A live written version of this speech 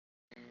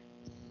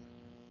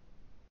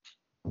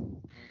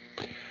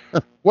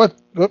What?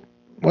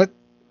 What?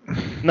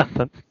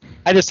 Nothing.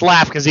 I just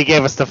laughed because he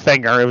gave us the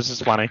finger. It was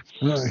just funny.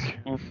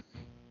 All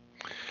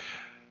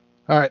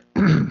right.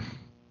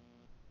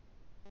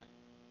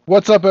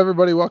 What's up,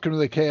 everybody? Welcome to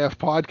the KF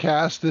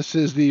Podcast. This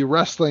is the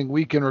Wrestling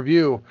Week in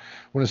Review.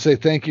 I want to say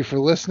thank you for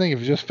listening. If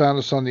you just found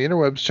us on the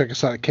interwebs, check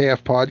us out at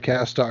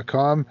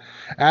kfpodcast.com,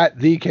 at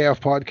the KF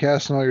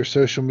Podcast, and all your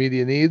social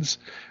media needs.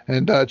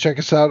 And check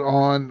us out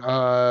on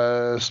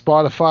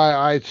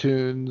Spotify,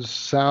 iTunes,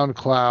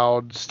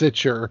 SoundCloud,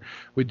 Stitcher.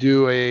 We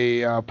do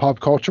a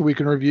Pop Culture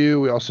Week in Review.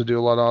 We also do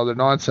a lot of other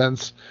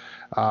nonsense.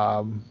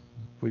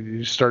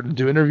 We're starting to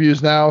do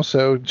interviews now,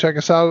 so check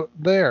us out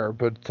there.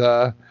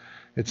 But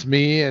it's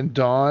me and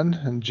Dawn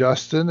and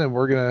Justin, and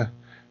we're going to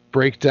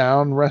break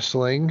down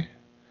wrestling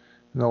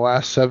in the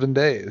last 7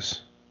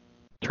 days.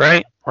 That's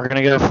right. We're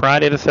going to go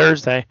Friday to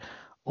Thursday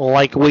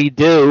like we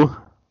do.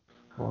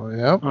 Well,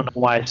 yep. I don't know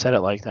why I said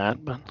it like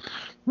that, but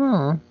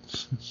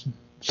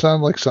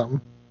sound like something.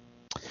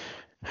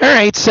 All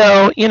right,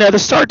 so, to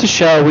start the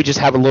show, we just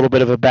have a little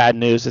bit of a bad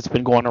news that's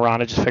been going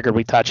around. I just figured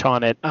we'd touch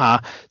on it.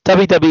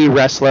 WWE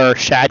wrestler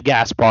Shad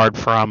Gaspard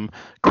from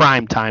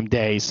Crime Time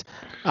days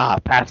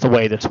passed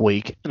away this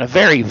week in a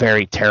very,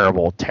 very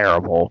terrible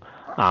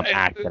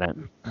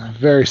accident.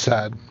 Very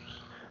sad.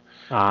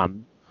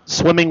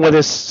 Swimming with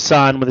his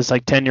son, with his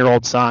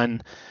 10-year-old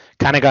son,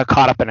 kind of got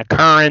caught up in a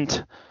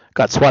current,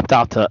 got swept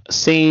out to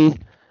sea.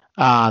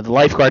 The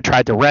lifeguard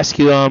tried to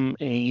rescue him.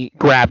 He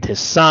grabbed his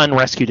son,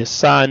 rescued his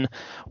son,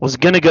 was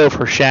going to go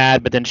for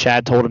Shad, but then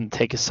Shad told him to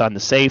take his son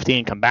to safety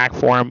and come back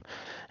for him.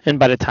 And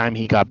by the time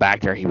he got back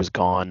there, he was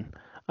gone.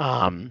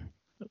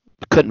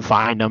 Couldn't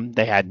find him.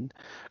 They had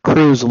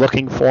crews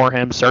looking for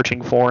him,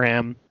 searching for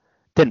him.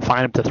 Didn't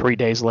find him till 3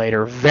 days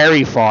later,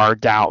 very far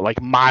down,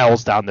 like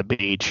miles down the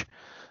beach.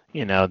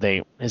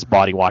 His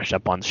body washed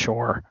up on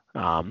shore.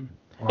 Wow.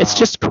 It's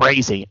just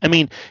crazy. I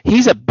mean,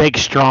 he's a big,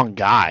 strong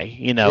guy,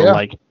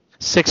 Yeah.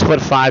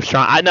 6'5"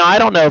 strong. I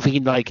don't know if he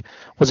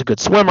was a good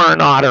swimmer or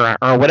not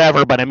or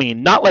whatever, but I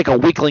mean, not like a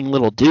weakling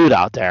little dude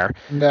out there.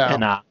 No.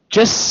 And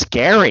just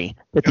scary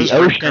that the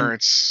ocean.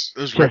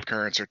 Those rip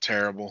currents are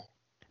terrible.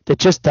 That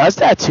just does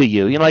that to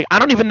you. I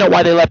don't even know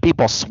why they let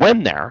people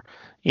swim there.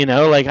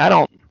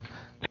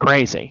 It's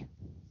crazy.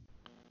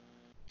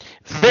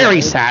 Very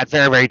sad,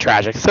 very, very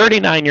tragic.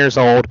 39 years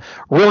old,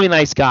 really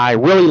nice guy,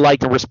 really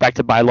liked and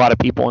respected by a lot of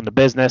people in the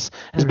business.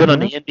 Has been on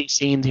the indie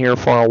scene here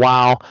for a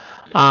while.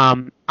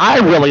 I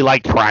really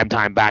liked Crime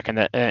Time back in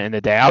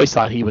the day. I always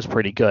thought he was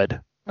pretty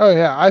good. Oh,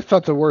 yeah. I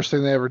thought the worst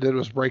thing they ever did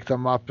was break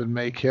them up and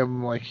make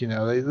him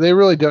they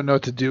really don't know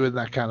what to do in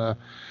that kind of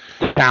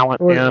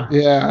talent.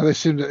 Yeah, they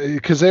seem to,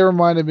 because they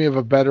reminded me of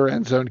a better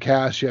End Zone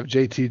cast. You have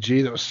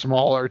JTG that was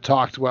smaller,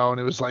 talked well, and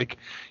it was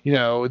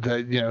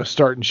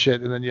starting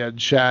shit. And then you had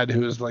Shad,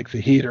 who was like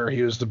the heater.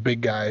 He was the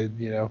big guy,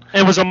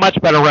 And was a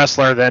much better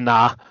wrestler than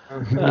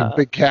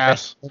Big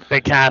Cass.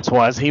 Big Cass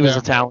was. He was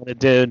a talented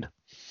dude.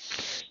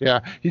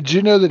 Yeah. Did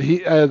you know that he,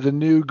 the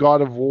new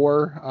God of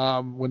War,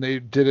 when they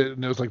did it,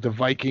 and it was like the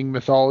Viking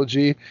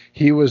mythology,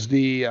 he was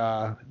the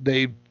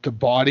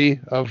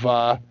body of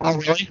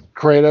really?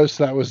 Kratos.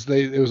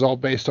 It was all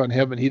based on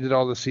him, and he did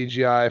all the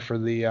CGI for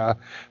the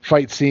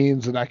fight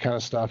scenes and that kind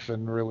of stuff.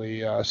 And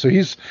really, so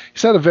he's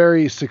had a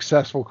very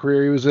successful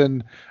career. He was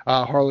in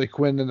Harley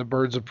Quinn in the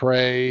Birds of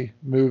Prey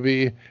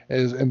movie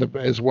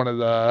as one of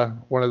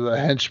the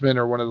henchmen,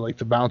 or one of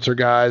the bouncer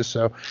guys.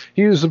 So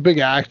he was a big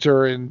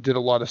actor and did a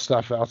lot of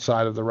stuff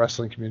outside of the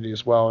wrestling community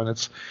as well. And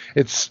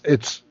it's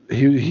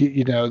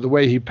he the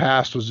way he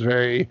passed was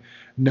very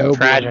noble,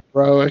 tragic,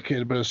 heroic,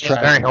 but it's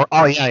tragic.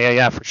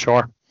 Yeah, for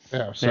sure.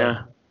 Yeah. So.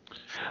 Yeah.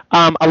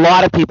 A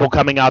lot of people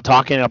coming out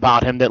talking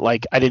about him that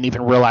I didn't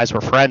even realize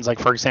were friends. Like,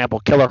 for example,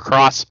 Killer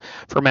Cross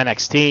from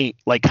NXT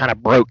kind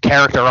of broke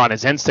character on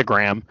his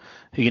Instagram.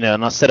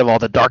 And instead of all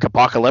the dark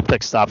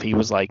apocalyptic stuff, he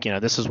was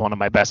this is one of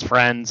my best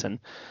friends, and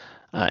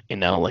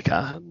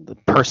the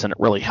person that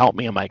really helped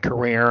me in my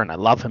career, and I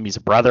love him. He's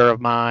a brother of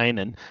mine,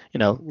 and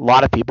a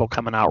lot of people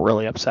coming out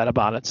really upset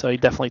about it. So he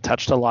definitely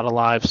touched a lot of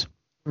lives.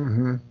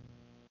 Mm-hmm.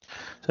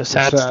 So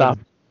sad stuff.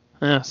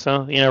 Yeah.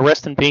 So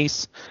rest in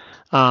peace.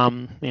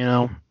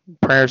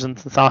 Prayers and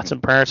thoughts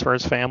and prayers for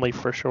his family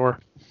for sure.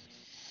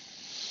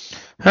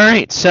 All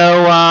right,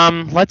 so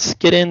let's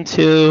get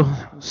into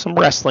some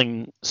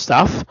wrestling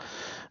stuff.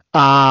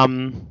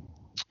 Friday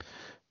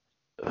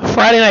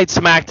Night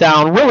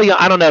SmackDown, really,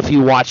 I don't know if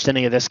you watched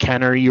any of this,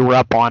 Ken, or you were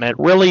up on it.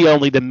 Really,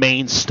 only the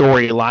main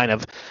storyline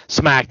of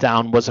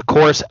SmackDown was, of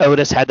course,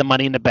 Otis had the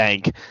Money in the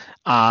Bank.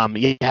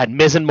 You had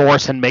Miz and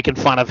Morrison making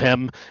fun of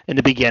him in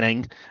the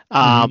beginning.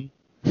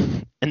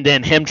 And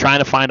then him trying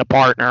to find a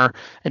partner,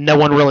 and no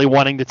one really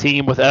wanting to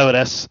team with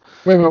Otis.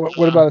 Wait,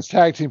 what about his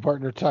tag team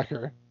partner,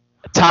 Tucker?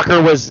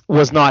 Tucker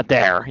was not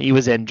there. He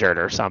was injured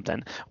or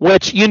something,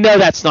 which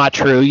that's not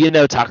true.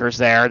 Tucker's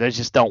there. They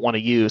just don't want to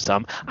use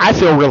him. I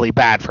feel really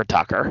bad for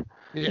Tucker.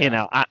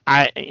 Yeah.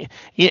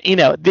 He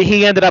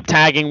ended up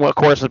tagging, of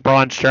course, with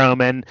Braun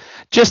Strowman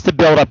just to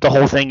build up the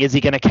whole thing. Is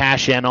he going to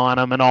cash in on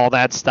him and all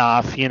that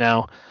stuff? I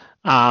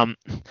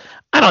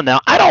don't know.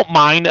 I don't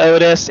mind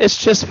Otis.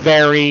 It's just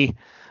very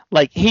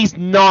like he's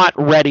not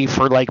ready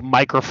for like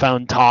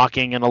microphone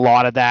talking and a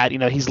lot of that.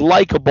 He's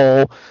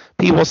likable.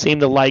 People seem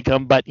to like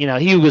him, but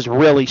he was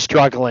really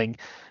struggling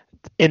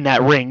in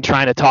that ring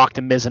trying to talk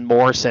to Miz and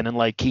Morrison and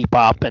like keep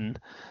up, and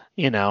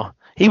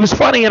he was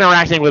funny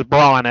interacting with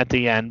Braun at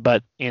the end,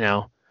 but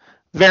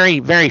very,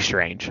 very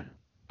strange.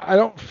 I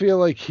don't feel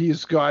like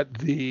he's got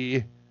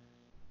the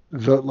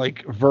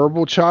like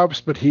verbal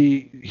chops, but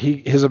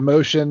his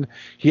emotion,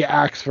 he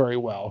acts very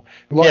well.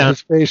 A lot of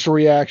his facial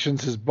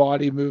reactions, his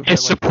body movement,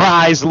 his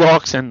surprise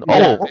looks, and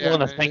all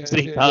the things that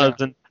he does,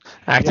 and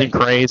acting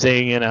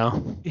crazy.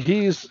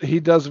 He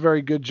does a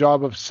very good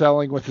job of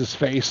selling with his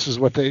face, is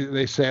what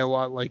they say a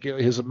lot, like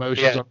his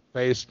emotions on the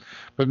face,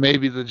 but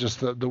maybe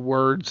the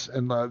words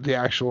and the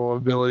actual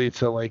ability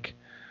to like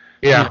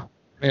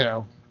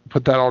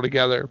put that all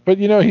together. But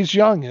he's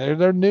young,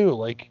 they're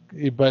new,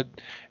 but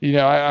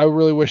I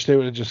really wish they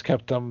would have just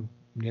kept them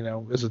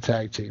as a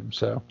tag team.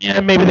 So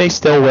maybe they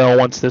still will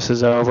once this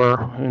is over.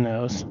 Who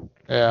knows?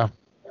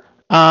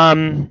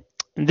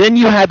 Then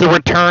you had the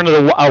return of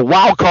the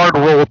Wild Card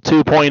Rule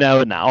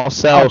 2.0 now.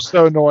 So I'm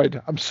so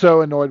annoyed.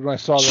 When I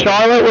saw that.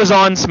 Charlotte was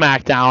on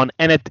SmackDown,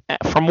 and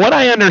from what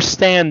I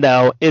understand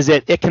though, is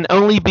it can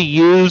only be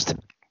used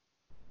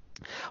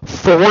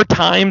 4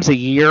 times a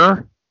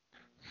year.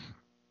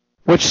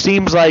 Which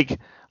seems like,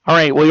 all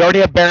right, we already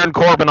have Baron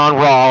Corbin on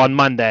Raw on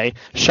Monday.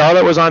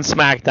 Charlotte was on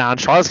SmackDown.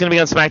 Charlotte's going to be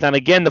on SmackDown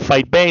again to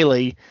fight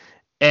Bayley.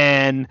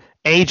 And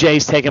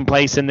AJ's taking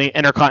place in the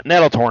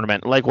Intercontinental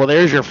Tournament. Like, well,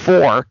 there's your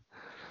 4.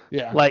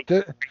 Yeah. Like,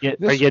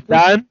 are you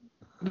done?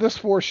 This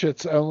 4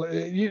 shit's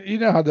only... You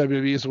know how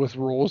WWE is with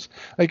rules.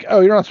 Like,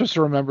 you're not supposed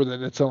to remember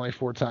that it's only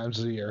 4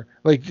 times a year.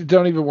 Like,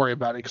 don't even worry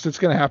about it, because it's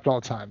going to happen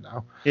all the time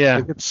now. Yeah.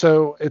 Like,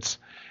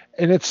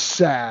 and it's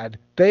sad.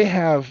 They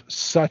have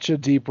such a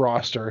deep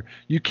roster.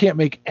 You can't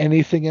make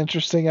anything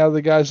interesting out of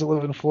the guys that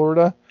live in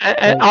Florida.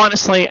 And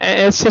honestly,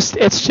 it's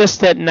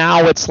just that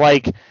now it's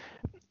like,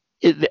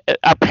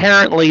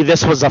 apparently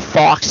this was a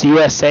Fox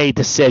USA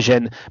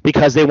decision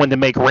because they wanted to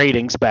make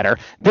ratings better.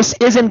 This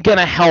isn't going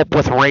to help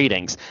with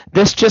ratings.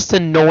 This just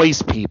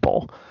annoys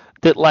people.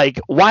 That, like,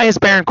 why is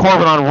Baron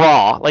Corbin on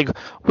Raw? Like,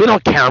 we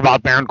don't care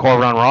about Baron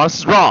Corbin on Raw. This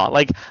is Raw.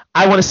 Like,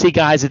 I want to see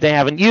guys that they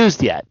haven't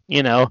used yet,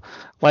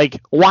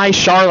 Like, why is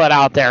Charlotte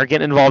out there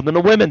getting involved in the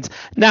women's?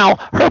 Now,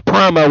 her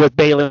promo with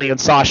Bayley and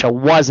Sasha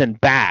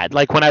wasn't bad.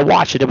 Like, when I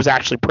watched it, it was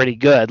actually pretty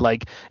good.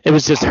 Like, it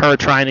was just her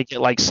trying to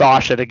get, like,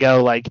 Sasha to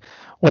go, like,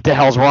 what the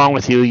hell's wrong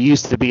with you? You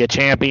used to be a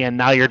champion.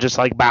 Now you're just,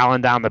 like,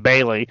 bowing down to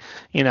Bayley,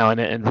 and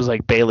it was,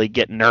 like, Bayley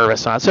getting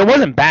nervous on it. So it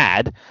wasn't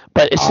bad,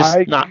 but it's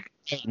just not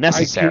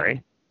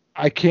necessary.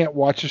 I can't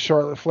watch a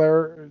Charlotte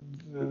Flair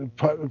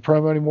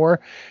promo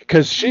anymore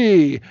because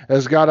she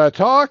has got to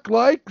talk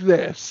like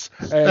this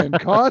and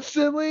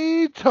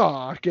constantly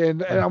talk.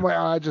 And I'm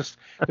like,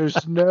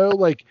 there's no,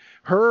 like,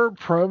 her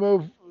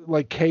promo,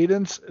 like,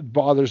 cadence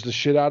bothers the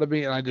shit out of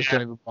me, and I just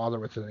don't even bother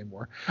with it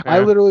anymore. Yeah. I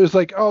literally was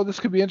like, oh, this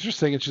could be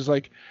interesting. And she's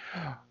like,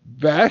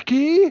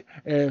 Becky,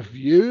 if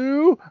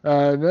you,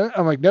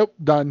 I'm like, nope,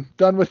 done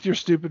with your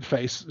stupid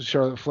face,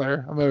 Charlotte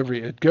Flair. I'm over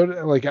you. Go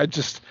to, like,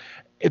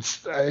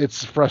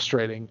 it's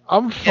frustrating.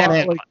 I'm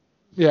fine.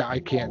 I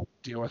can't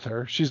deal with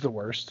her. She's the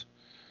worst.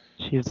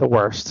 She's the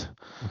worst.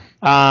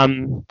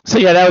 So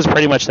yeah, that was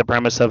pretty much the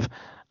premise of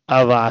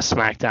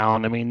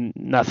SmackDown. I mean,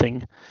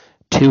 nothing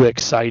too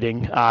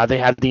exciting.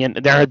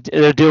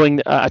 They're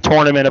doing a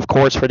tournament, of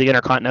course, for the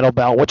Intercontinental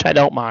Belt, which I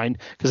don't mind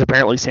because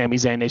apparently Sami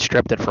Zayn, they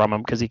stripped it from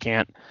him because he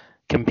can't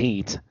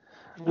compete.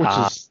 Which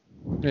is.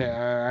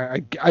 Yeah,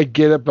 I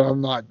get it, but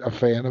I'm not a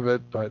fan of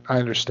it, but I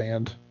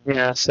understand.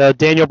 Yeah, so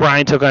Daniel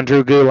Bryan took on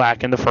Drew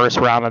Gulak in the first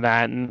round of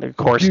that, and of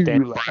course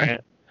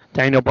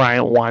Daniel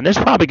Bryan won. There's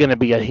probably going to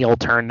be a heel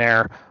turn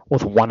there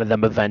with one of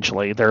them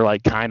eventually. They're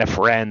like kind of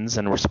friends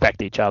and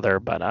respect each other,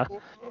 but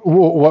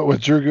what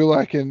with Drew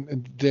Gulak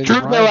and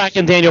Daniel Bryan? Gulak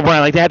and Daniel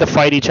Bryan, like they had to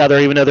fight each other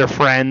even though they're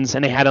friends,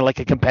 and they had a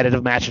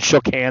competitive match and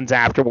shook hands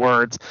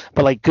afterwards.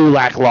 But like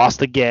Gulak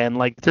lost again.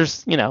 Like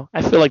there's,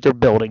 I feel like they're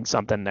building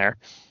something there.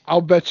 I'll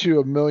bet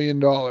you $1 million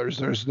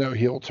there's no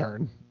heel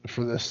turn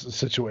for this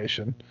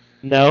situation.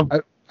 No?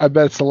 I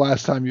bet it's the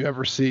last time you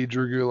ever see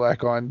Drew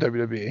Gulak on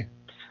WWE.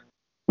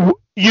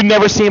 You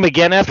never see him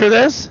again after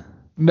this?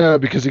 No,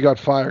 because he got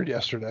fired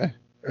yesterday.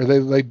 Or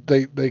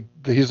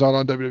he's not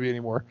on WWE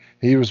anymore.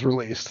 He was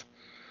released.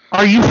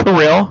 Are you for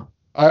real?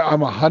 I'm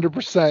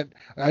 100%.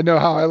 I know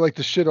how I like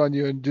to shit on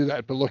you and do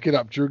that, but look it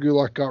up. Drew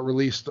Gulak got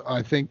released,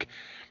 I think,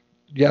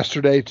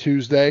 yesterday,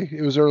 Tuesday.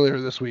 It was earlier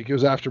this week. It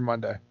was after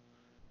Monday.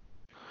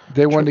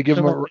 They wanted to give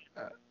him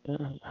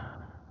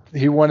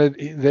they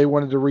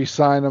wanted to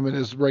re-sign him in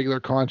his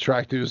regular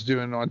contract he was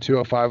doing on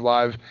 205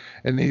 Live,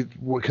 and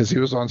because he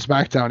was on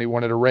SmackDown, he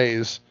wanted a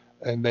raise,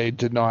 and they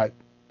did not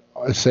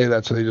say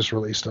that, so they just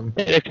released him.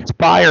 It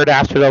expired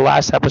after the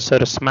last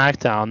episode of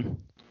SmackDown.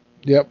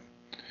 Yep.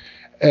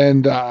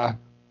 And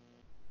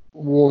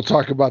we'll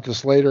talk about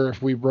this later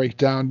if we break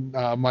down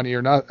Money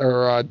or Not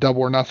or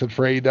Double or Nothing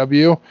for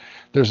AEW.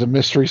 There's a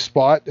mystery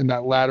spot in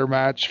that ladder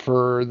match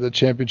for the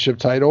championship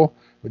title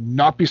Would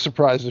not be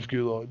surprised if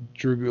Drew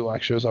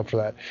Gulak shows up for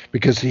that,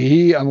 because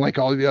he, unlike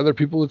all the other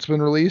people that's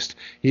been released,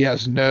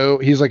 he's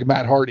like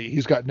Matt Hardy.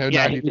 He's got no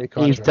 90-day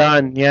contract. He's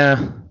done,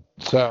 yeah.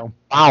 So.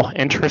 Wow,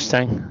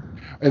 interesting.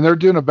 And they're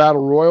doing a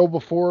battle royal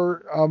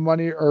before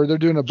they're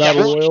doing a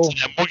battle royal.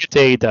 We'll get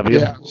to AEW.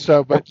 Yeah.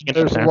 So, but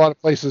there's a lot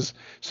of places.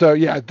 So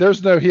yeah,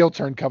 there's no heel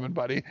turn coming,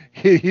 buddy.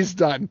 He's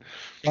done.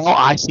 Oh,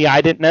 I see. I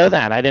didn't know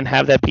that. I didn't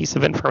have that piece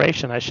of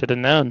information. I should have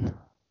known.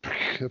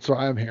 That's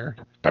why I'm here.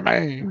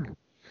 Bang.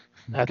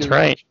 That's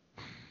right.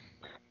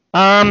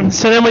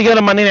 So then we go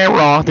to Monday Night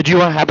Raw. Did you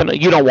happen?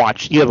 You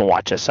haven't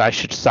watched this, so I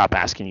should stop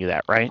asking you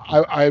that, right?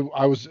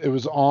 It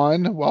was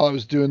on while I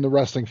was doing the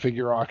wrestling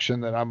figure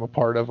auction that I'm a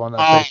part of on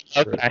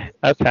that.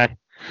 Okay.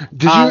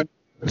 Did you?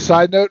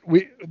 Side note: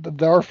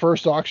 our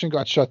first auction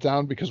got shut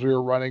down because we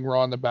were running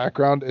Raw in the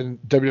background, and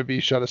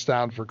WWE shut us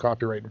down for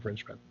copyright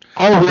infringement.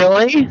 Oh,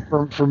 really?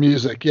 For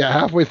music, yeah.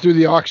 Halfway through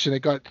the auction,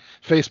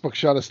 Facebook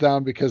shut us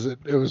down because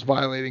it was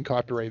violating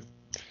copyright.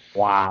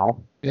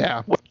 Wow.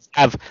 Yeah.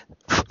 Have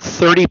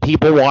 30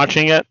 people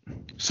watching it?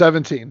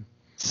 17.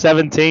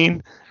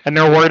 17? And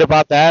they're worried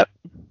about that?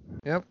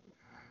 Yep.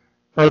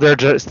 Or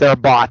their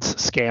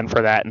bots scan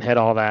for that and hit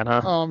all that,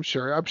 huh? Oh, I'm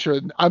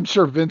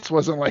sure Vince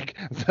wasn't like,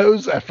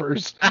 those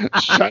efforts,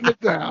 shut it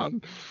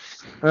down.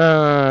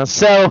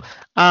 So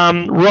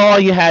Raw,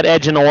 you had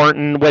Edge and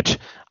Orton, which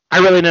I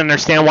really didn't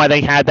understand why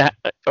they had that.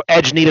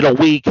 Edge needed a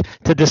week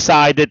to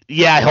decide that,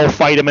 yeah, he'll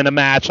fight him in a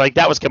match. Like,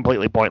 that was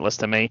completely pointless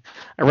to me.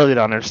 I really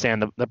don't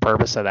understand the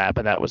purpose of that,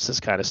 but that was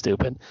just kind of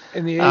stupid.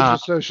 In the age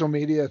of social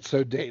media, it's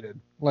so dated.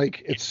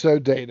 Like, it's so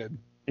dated.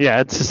 Yeah,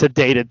 it's just a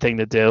dated thing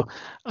to do.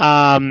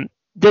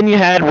 Then you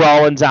had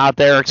Rollins out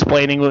there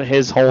explaining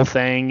his whole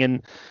thing,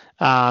 and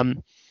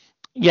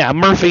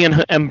Murphy and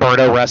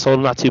Humberto wrestled.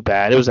 Not too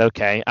bad. It was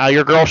okay.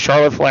 Your girl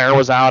Charlotte Flair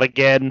was out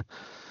again.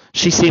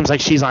 She seems like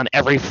she's on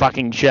every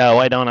fucking show.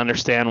 I don't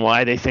understand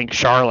why they think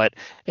Charlotte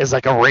is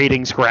like a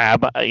ratings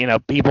grab.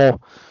 People,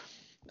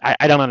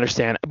 I don't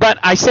understand. But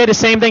I say the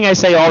same thing I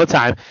say all the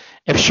time.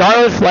 If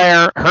Charlotte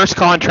Flair, her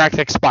contract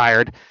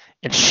expired,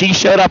 and she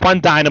showed up on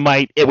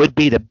Dynamite, it would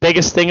be the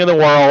biggest thing in the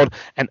world,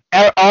 and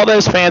all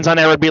those fans on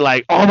there would be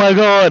like, oh my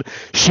God,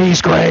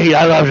 she's great,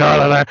 I love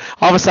Charlotte Flair.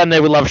 All of a sudden they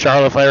would love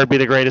Charlotte Flair. It would be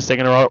the greatest thing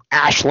in the world.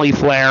 Ashley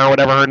Flair,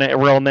 whatever her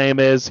real name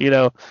is,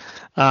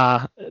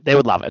 they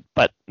would love it.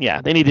 But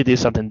yeah, they need to do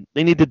something.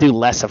 They need to do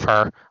less of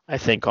her, I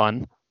think,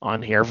 on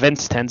here.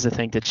 Vince tends to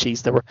think that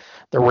she's the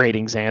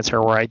ratings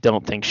answer, where I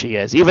don't think she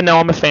is, even though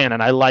I'm a fan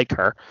and I like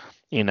her.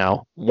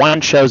 One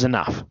show's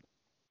enough.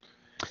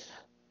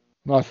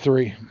 Not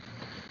 3.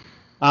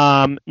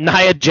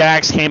 Nia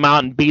Jax came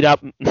out and beat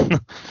up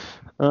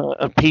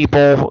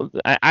people.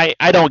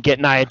 I don't get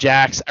Nia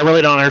Jax. I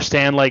really don't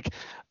understand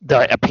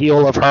the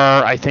appeal of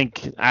her. I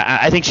think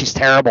she's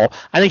terrible.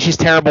 I think she's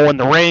terrible in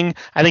the ring.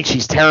 I think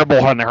she's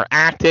terrible on her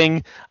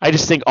acting. I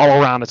just think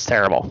all around it's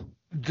terrible.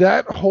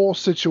 That whole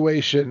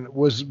situation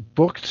was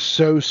booked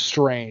so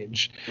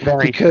strange.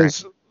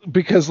 Because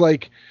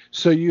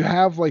so you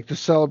have the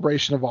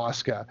celebration of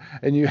Asuka,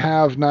 and you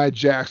have Nia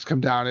Jax come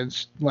down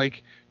and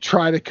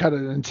try to cut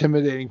an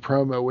intimidating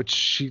promo, which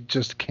she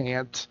just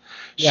can't.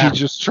 Yeah. She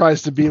just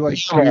tries to be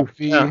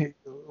goofy. Yeah.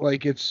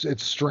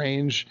 It's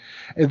strange.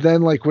 And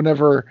then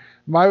whenever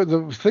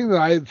the thing that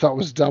I thought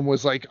was dumb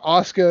was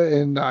Asuka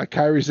and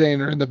Kairi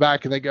Sane are in the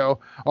back, and they go,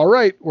 all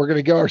right, we're going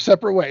to go our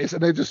separate ways.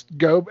 And they just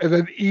go, and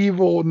then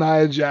evil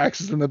Nia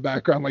Jax is in the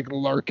background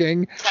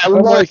lurking.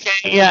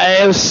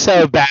 Yeah, it was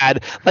so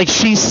bad.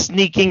 She's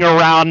sneaking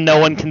around, no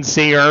one can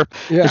see her.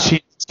 Yeah.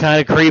 She's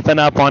kind of creeping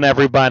up on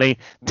everybody.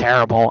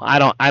 Terrible. I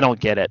don't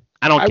get it.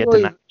 I don't get the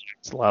Nia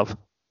Jax love.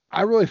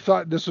 I really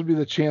thought this would be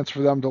the chance for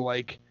them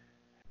to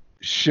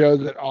show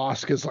that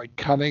Asuka's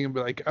cunning and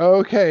be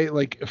okay,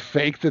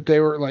 fake that they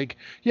were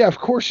yeah, of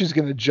course she's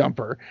gonna jump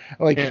her.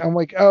 I'm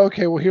oh,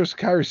 okay, well, here's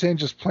Kairi Sane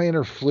just playing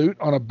her flute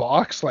on a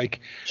box. What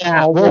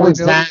was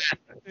that?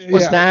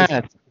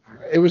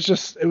 It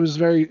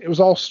was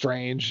all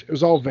strange. It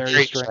was all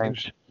very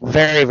strange.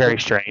 Very, very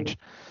strange.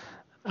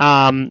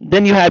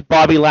 Then you had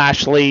Bobby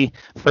Lashley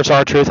versus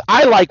R-Truth.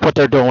 I like what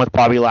they're doing with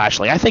Bobby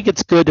Lashley. I think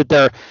it's good that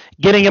they're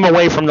getting him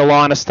away from the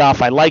Lana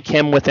stuff. I like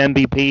him with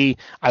MVP.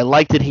 I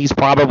like that he's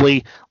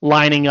probably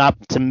lining up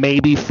to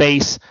maybe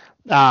face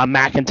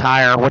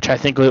McIntyre, which I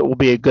think will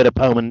be a good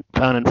opponent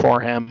for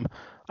him.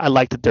 I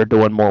like that they're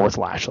doing more with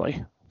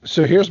Lashley.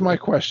 So here's my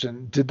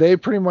question. Did they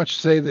pretty much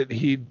say that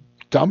he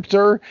dumped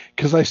her?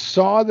 Because I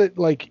saw that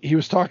he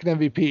was talking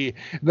to MVP,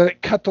 and then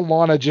it cut to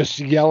Lana just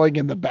yelling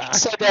in the back.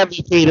 So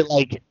MVP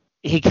that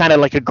he kind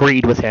of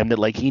agreed with him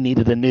that he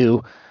needed a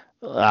new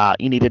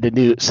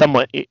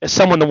someone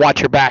to watch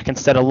your back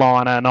instead of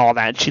Lana and all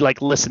that. And she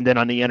listened in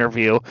on the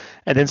interview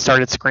and then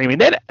started screaming.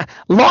 Then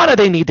Lana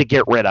they need to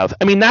get rid of.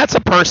 I mean, that's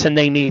a person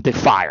they need to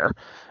fire.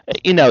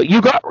 You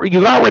got rid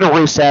of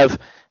Rusev.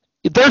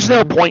 There's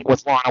no point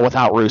with Lana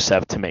without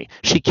Rusev to me.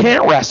 She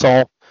can't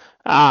wrestle.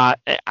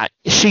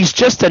 She's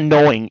just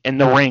annoying in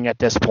the ring at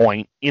this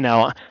point,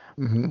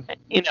 Mm-hmm.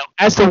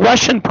 As the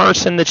Russian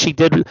person that she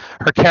did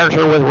her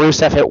character with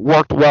Rusev, it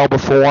worked well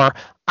before.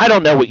 I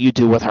don't know what you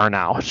do with her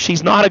now.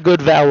 She's not a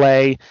good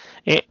valet.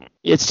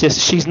 It's just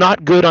she's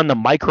not good on the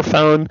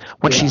microphone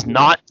when she's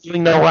not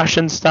doing the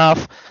Russian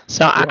stuff.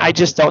 So I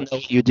just don't know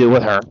what you do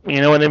with her.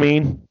 You know what I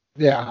mean?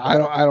 Yeah,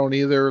 I don't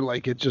either.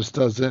 Like, it just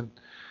doesn't.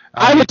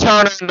 I would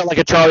turn her into like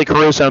a Charlie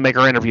Caruso and make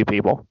her interview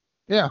people.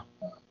 Yeah.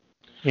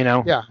 You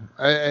know? Yeah.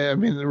 I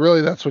mean,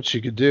 really, that's what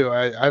she could do.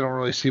 I don't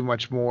really see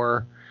much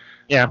more.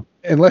 Yeah.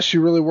 Unless she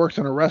really worked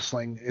in a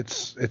wrestling,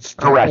 it's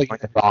correct.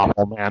 Like, it's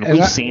awful, man.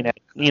 We've seen it.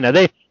 You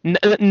know,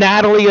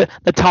 Natalia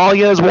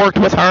has worked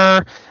with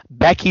her.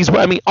 Becky's.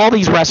 I mean, all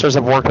these wrestlers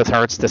have worked with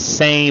her. It's the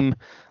same,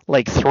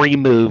 like 3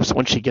 moves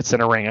when she gets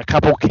in a ring. A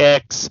couple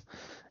kicks.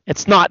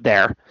 It's not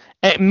there.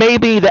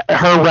 Maybe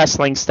her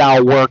wrestling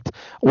style worked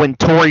when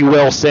Tori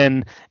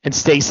Wilson and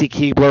Stacy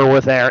Keibler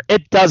were there.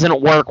 It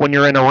doesn't work when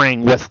you're in a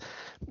ring with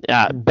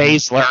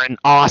Baszler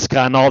and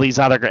Asuka and all these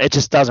other guys. It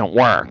just doesn't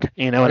work.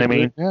 You know what I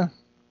mean? Yeah.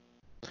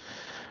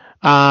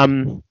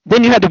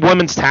 Then you had the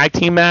women's tag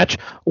team match,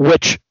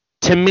 which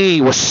to me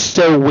was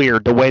so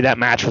weird the way that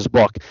match was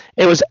booked.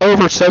 It was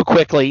over so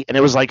quickly, and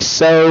it was like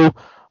so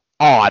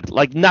odd.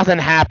 Like nothing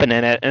happened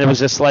in it, and it was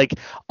just like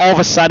all of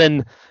a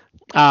sudden,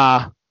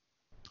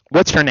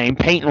 what's her name?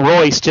 Peyton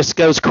Royce just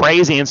goes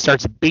crazy and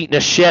starts beating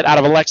the shit out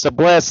of Alexa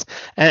Bliss.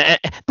 And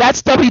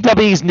that's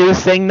WWE's new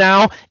thing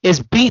now, is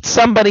beat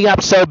somebody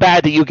up so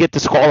bad that you get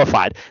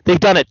disqualified. They've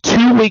done it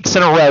 2 weeks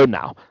in a row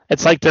now.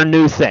 It's like their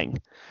new thing.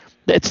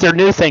 It's their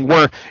new thing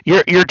where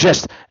you're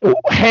just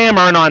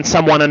hammering on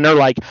someone and they're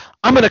like,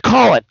 I'm going to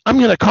call it.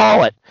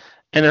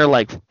 And they're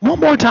like, one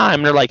more time.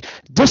 And they're like,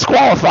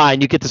 disqualify,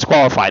 and you get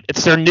disqualified.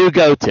 It's their new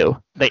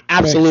go-to. They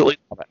absolutely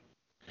love it.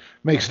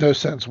 Makes no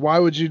sense. Why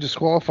would you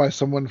disqualify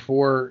someone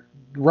for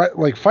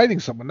fighting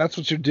someone? That's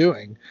what you're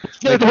doing.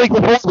 The week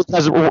before,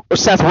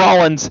 because Seth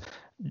Rollins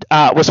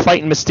was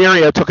fighting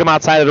Mysterio, took him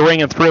outside of the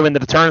ring and threw him into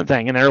the turn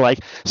thing, and they're like,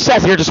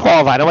 Seth, you're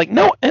disqualified. I'm like,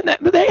 no, and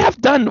they have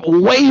done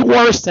way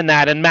worse than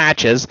that in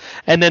matches,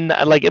 and then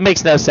it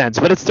makes no sense,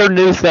 but it's their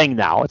new thing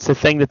now. It's the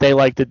thing that they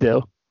like to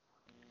do.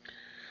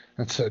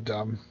 That's so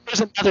dumb.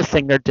 There's another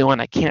thing they're doing.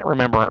 I can't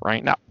remember it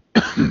right now.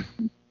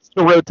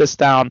 I wrote this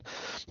down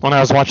when I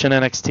was watching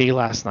NXT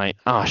last night.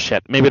 Oh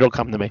shit, maybe it'll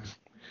come to me.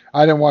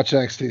 I didn't watch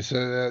NXT,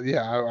 so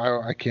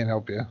I can't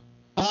help you.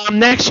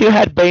 Next, you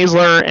had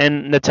Baszler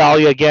and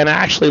Natalia again. I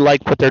actually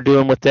like what they're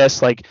doing with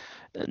this. Like,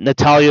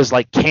 Natalia's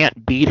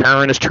can't beat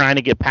her and is trying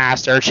to get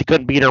past her. She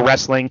couldn't beat her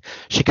wrestling.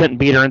 She couldn't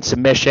beat her in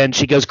submission.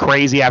 She goes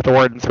crazy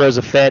afterward and throws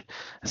a fit.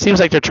 It seems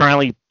like they're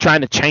trying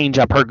to change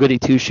up her goody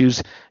two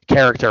shoes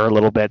character a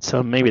little bit.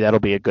 So maybe that'll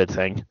be a good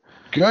thing.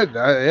 Good.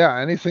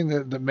 Anything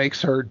that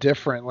makes her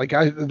different.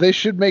 They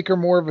should make her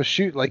more of a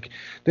shoot.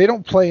 They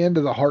don't play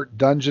into the Heart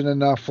Dungeon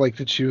enough,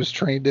 that she was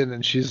trained in,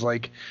 and she's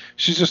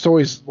just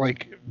always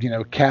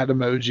cat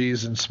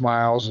emojis and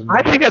smiles. And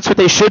I think that's what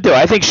they should do.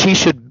 I think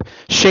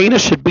Shayna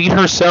should beat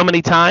her so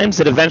many times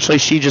that eventually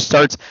she just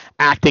starts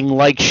acting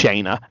like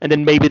Shayna, and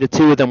then maybe the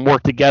two of them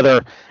work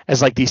together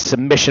as these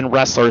submission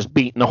wrestlers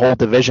beating the whole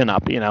division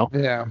up. Yeah.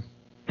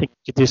 I think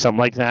you could do something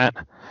like that.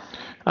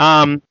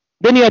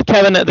 Then you had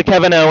the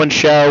Kevin Owens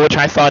show, which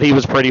I thought he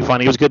was pretty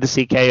funny. It was good to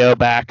see KO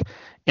back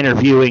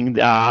interviewing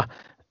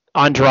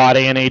Andrade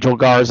and Angel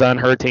Garza and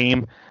her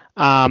team.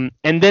 And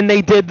then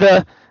they did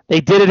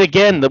it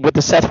again with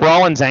the Seth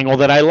Rollins angle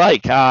that I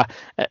like.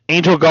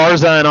 Angel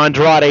Garza and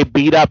Andrade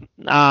beat up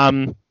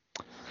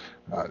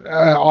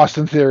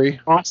Austin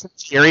Theory.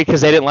 Because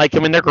they didn't like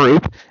him in their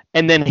group.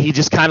 And then he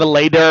just kind of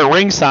laid there at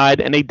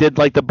ringside, and they did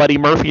the Buddy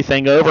Murphy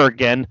thing over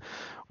again,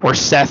 where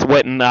Seth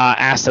went and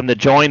asked him to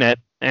join it.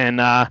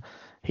 And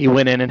he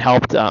went in and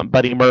helped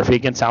Buddy Murphy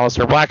against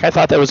Aleister Black. I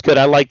thought that was good.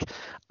 I like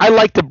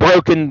the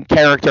broken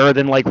character.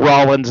 Then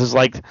Rollins is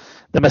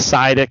the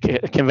Messiah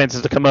that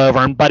convinces to come over,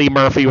 and Buddy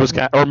Murphy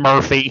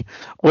Murphy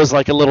was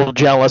a little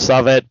jealous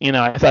of it.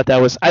 I thought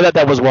that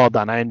was well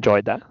done. I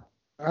enjoyed that.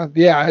 I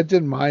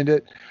didn't mind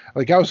it.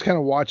 I was kind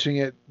of watching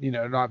it,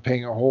 not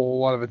paying a whole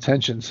lot of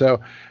attention.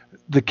 So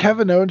the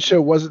Kevin Owens show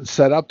wasn't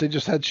set up. They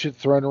just had shit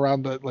thrown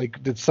around.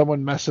 Did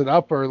someone mess it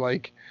up or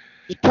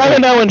The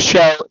Kevin Owens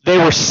show, they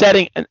were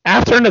setting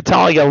after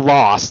Natalia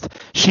lost.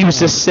 She was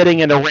just sitting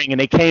in the ring, and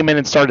they came in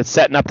and started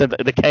setting up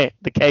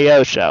the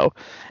KO show.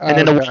 And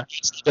then the woman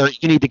said,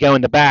 you need to go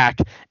in the back,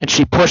 and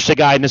she pushed the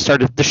guy and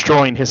started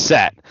destroying his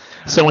set.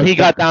 So when he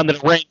got down to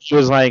the ring, he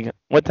was like,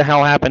 "What the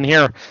hell happened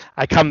here?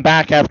 I come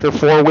back after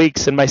 4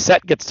 weeks, and my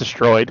set gets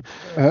destroyed."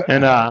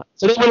 And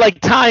so they were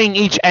tying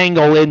each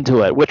angle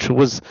into it, which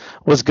was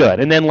good.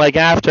 And then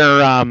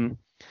after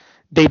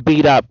they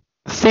beat up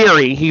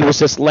Theory, he was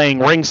just laying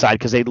ringside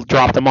because they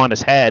dropped him on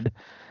his head,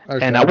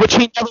 and which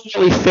he never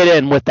really fit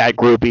in with that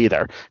group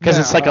either, because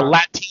it's a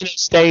Latino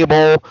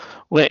stable,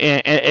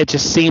 and it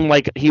just seemed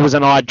like he was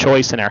an odd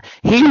choice in there.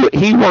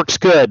 He works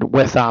good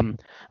with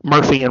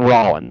Murphy and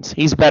Rollins.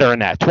 He's better than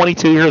that.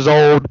 22 years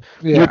old,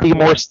 you'd be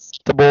more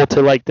susceptible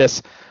to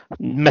this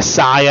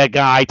Messiah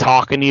guy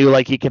talking to you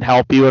he can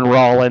help you, and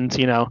Rollins,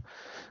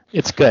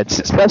 it's good,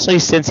 especially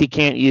since he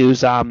can't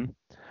use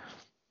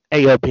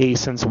AOP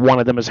since one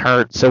of them is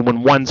hurt. So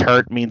when one's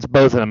hurt, it means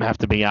both of them have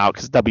to be out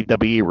because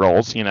WWE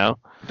rules, you know.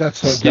 That's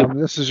so dumb.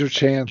 This is your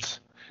chance.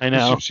 I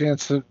know. It's your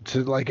chance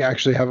to like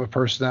actually have a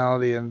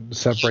personality and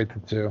separate the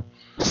two.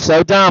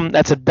 So dumb.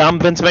 That's a dumb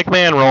Vince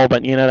McMahon rule,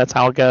 but you know that's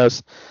how it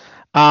goes.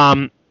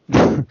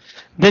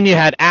 Then you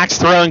had axe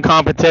throwing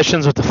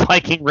competitions with the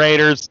Viking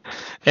Raiders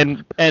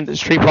and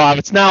Street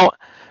Profits. Now,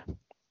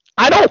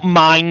 I don't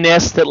mind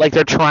this, that like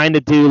they're trying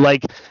to do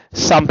like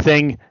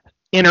something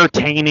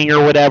entertaining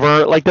or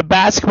whatever. Like the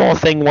basketball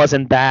thing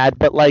wasn't bad,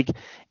 but like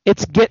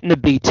it's getting to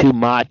be too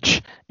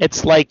much.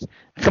 It's like,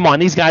 come on,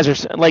 these guys are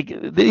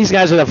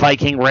the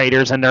Viking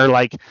Raiders and they're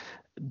like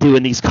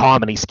doing these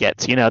comedy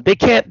skits. You know, they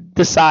can't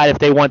decide if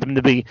they want them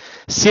to be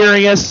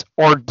serious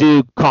or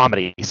do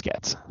comedy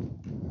skits.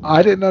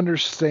 I didn't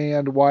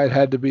understand why it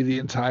had to be the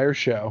entire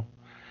show.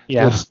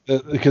 Yeah.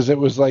 Because it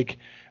was like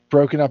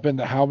broken up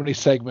into how many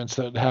segments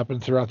that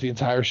happened throughout the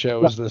entire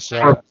show. Was this?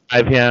 Yeah.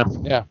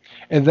 Yeah.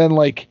 And then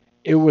like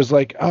it was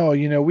like, oh,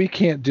 you know, we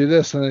can't do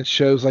this, and it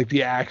shows like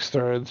the axe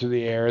thrown through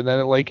the air, and then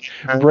it like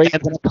breaks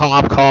the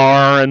cop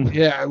car, and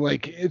yeah,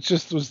 like it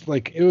just was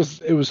like it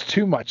was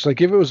too much.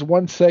 Like if it was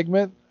one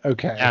segment,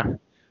 okay. Yeah.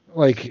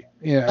 Like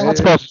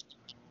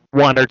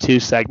one or two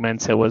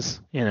segments, it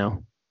was, you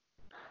know.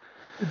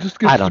 It just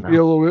gets to be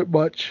a little bit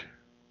much.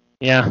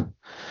 Yeah.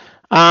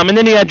 And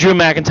then you had Drew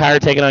McIntyre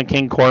taking on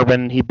King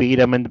Corbin. He beat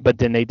him, but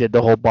then they did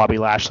the whole Bobby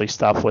Lashley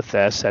stuff with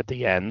this at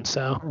the end.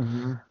 So,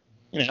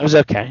 you know, it was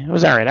okay. It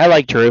was all right. I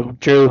like Drew.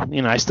 Drew,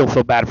 you know, I still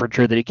feel bad for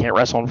Drew that he can't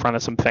wrestle in front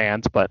of some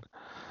fans, but,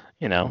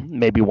 you know,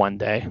 maybe one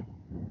day.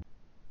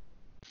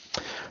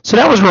 So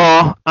that was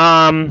Raw.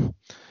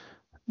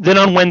 Then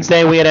on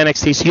Wednesday we had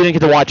NXT. So you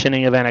didn't get to watch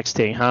any of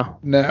NXT, huh?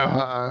 No,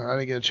 I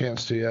didn't get a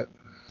chance to yet.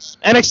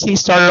 NXT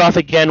started off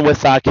again with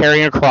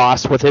Karrion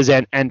Kross with his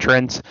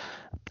entrance.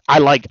 I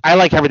like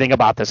everything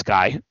about this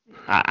guy.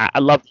 I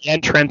love the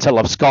entrance. I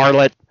love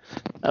Scarlett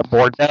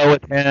Bordeaux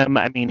with him.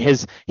 I mean,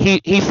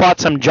 he fought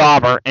some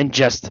jobber and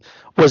just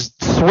was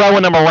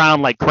throwing him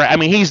around like crap. I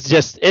mean,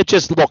 it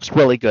just looks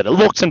really good. It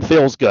looks and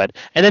feels good.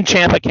 And then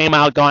Ciampa came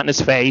out, got in his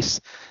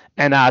face,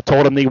 and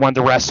told him that he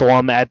wanted to wrestle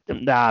him at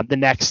the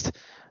next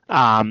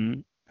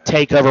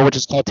takeover, which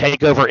is called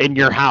Takeover in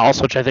Your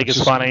House, which I think is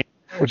funny.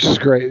 Which is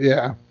great,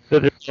 yeah.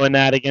 They're doing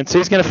that again. So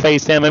he's going to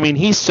face him. I mean,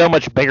 he's so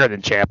much bigger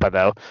than Ciampa,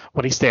 though,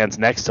 when he stands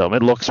next to him.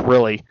 It looks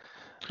really...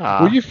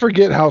 Will you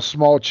forget how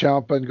small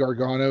Ciampa and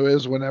Gargano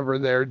is whenever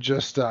they're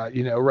just,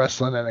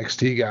 wrestling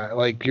NXT guy,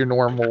 like your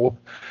normal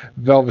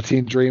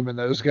Velveteen Dream and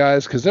those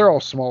guys, because they're all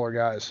smaller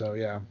guys. So,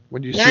 yeah.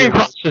 When you see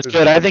Kross is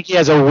good. I think he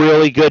has a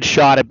really good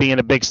shot at being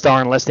a big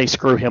star unless they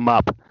screw him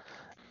up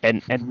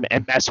and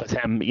mess with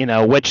him, you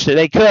know, which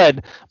they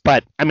could.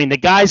 But, I mean, the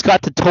guy's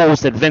got the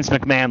tools that Vince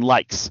McMahon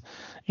likes,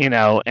 you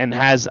know, and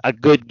has a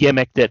good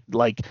gimmick that,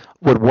 like,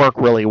 would work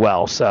really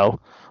well.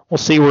 So we'll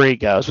see where he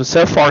goes. But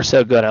so far,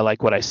 so good. I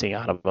like what I see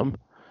out of him.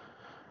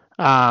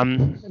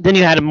 Then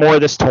you had more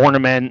of this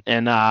tournament,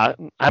 and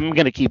I'm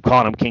going to keep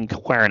calling him King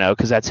Cuerno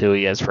because that's who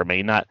he is for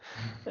me, not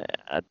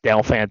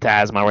Del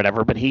Fantasma or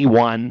whatever. But he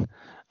won.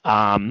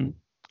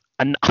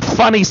 A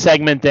funny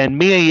segment then.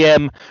 Mia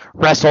Yim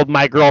wrestled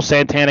my girl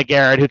Santana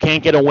Garrett, who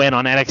can't get a win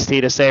on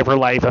NXT to save her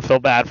life. I feel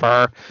bad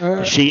for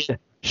her.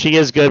 She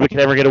is good, but can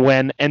never get a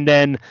win. And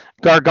then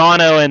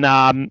Gargano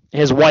and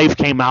his wife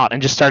came out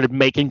and just started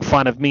making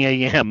fun of Mia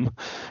Yim.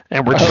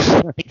 And we're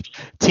just like,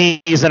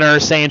 teasing her,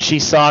 saying she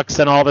sucks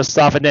and all this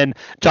stuff. And then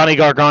Johnny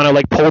Gargano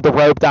like pulled the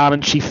rope down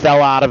and she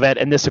fell out of it.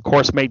 And this, of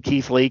course, made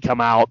Keith Lee come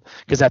out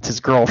because that's his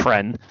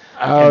girlfriend.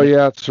 Oh, and yeah,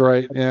 that's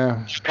right.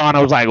 Yeah.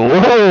 Gargano was like,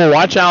 whoa,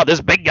 watch out. This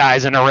big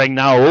guy's in the ring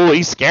now. Oh,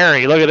 he's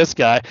scary. Look at this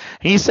guy.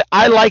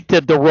 I liked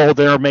the role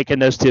they were making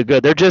those two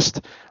good. They're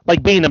just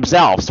like being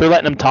themselves. They're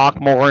letting them talk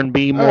more and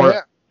be more.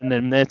 Yeah. And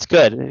then it's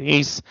good.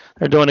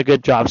 They're doing a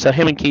good job. So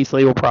him and Keith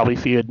Lee will probably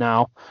feud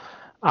now.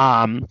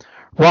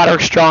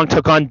 Roderick Strong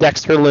took on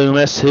Dexter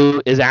Lumis,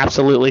 who is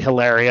absolutely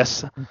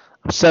hilarious.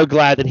 I'm so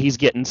glad that he's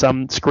getting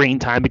some screen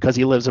time because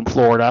he lives in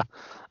Florida.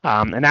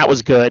 And that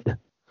was good.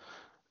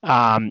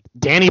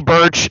 Danny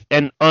Burch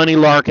and Oney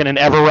Larkin and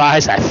Ever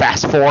Rise, I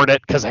fast forward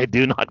it because I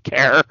do not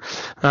care.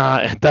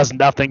 It does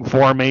nothing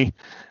for me.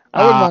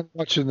 I wouldn't mind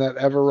watching that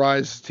Ever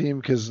Rise team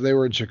because they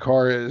were in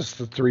Chikara as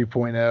the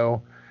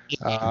 3.0.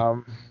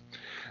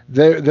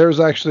 There's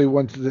actually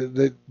one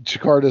the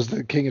Chikara is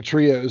the King of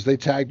Trios. They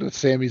tagged with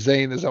Sami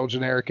Zayn as El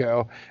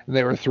Generico, and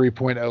they were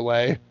 3.0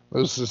 lay. It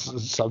was just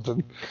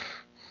something.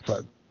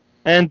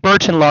 And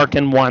Burch and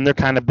Larkin won. They're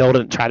kind of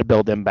try to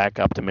build them back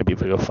up to maybe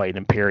go fight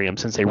Imperium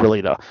since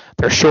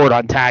they're short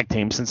on tag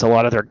teams since a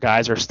lot of their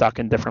guys are stuck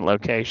in different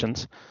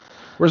locations.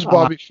 Where's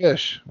Bobby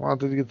Fish? Why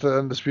don't they get the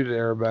Undisputed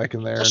Era back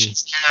in there?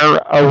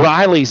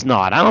 O'Reilly's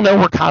not. I don't know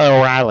where Kyle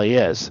O'Reilly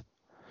is.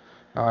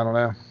 Oh, I don't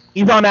know.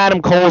 He's on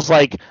Adam Cole's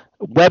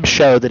web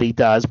show that he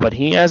does, but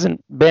he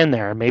hasn't been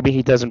there. Maybe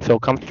he doesn't feel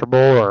comfortable,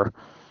 or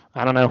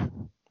I don't know.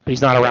 But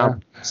he's not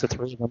around. It's the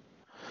three of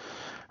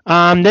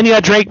them. Then you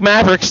had Drake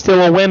Maverick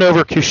still a win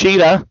over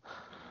Kushida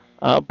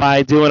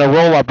by doing a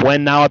roll-up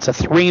win. Now it's a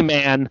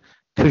three-man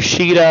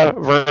Kushida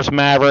versus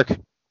Maverick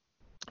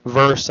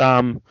versus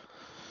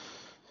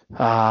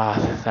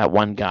that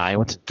one guy.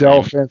 What's his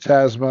Del name?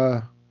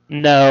 Phantasma.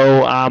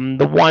 No,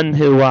 the one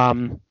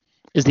who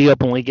is the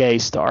openly gay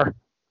star,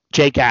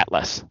 Jake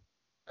Atlas.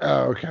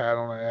 Oh, okay. I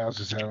don't know. I was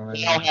just saying.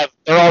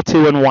 They're all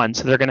 2-1,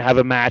 so they're going to have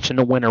a match, and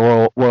the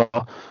winner will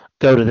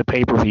go to the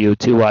pay-per-view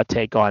to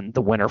take on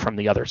the winner from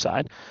the other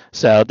side.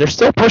 So they're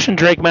still pushing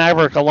Drake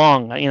Maverick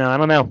along. I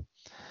don't know.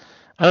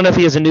 I don't know if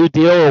he has a new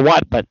deal or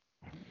what, but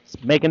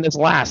it's making this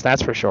last,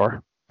 that's for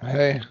sure.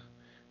 Hey,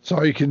 it's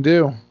all you can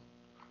do.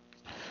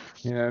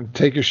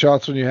 Take your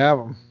shots when you have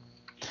them.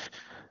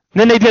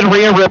 Then they did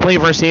Rhea Ripley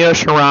versus Io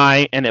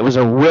Shirai, and it was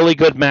a really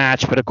good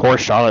match, but of course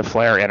Charlotte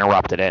Flair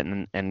interrupted it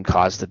and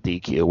caused the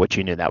DQ, which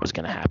you knew that was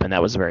going to happen.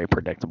 That was very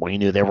predictable. You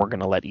knew they weren't going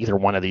to let either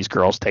one of these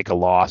girls take a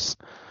loss.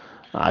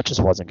 It just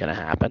wasn't going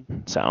to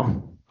happen.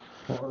 So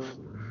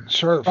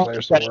Charlotte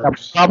Flair's the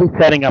worst. Probably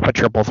setting up a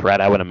triple threat,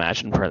 I would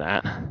imagine, for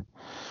that.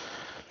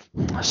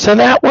 So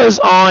that was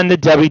on the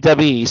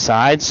WWE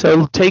side.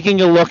 So taking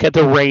a look at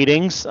the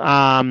ratings,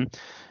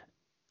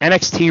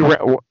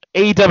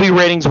 AEW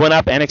ratings went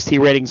up, NXT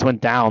ratings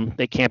went down.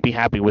 They can't be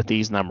happy with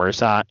these numbers.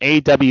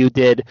 AEW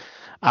did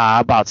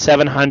about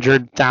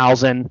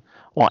 700,000,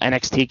 while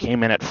NXT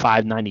came in at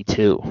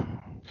 592.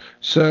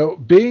 So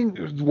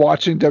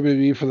watching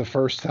WWE for the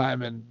first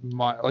time in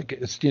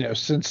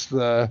since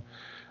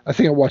I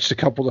think I watched a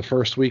couple the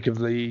first week of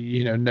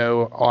the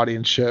no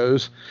audience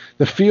shows.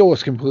 The feel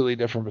was completely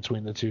different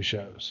between the two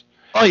shows.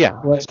 Oh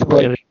yeah,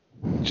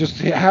 just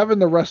having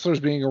the wrestlers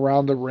being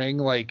around the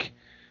ring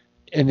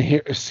and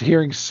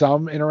hearing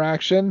some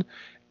interaction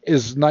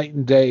is night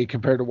and day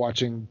compared to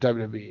watching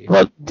WWE.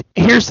 Well,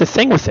 here's the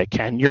thing with it,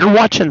 Ken. You're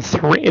watching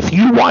if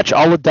you watch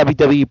all the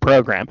WWE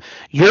program,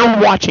 you're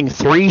watching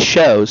 3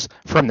 shows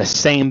from the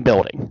same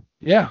building.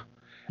 Yeah.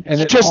 And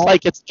it's just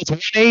like it's one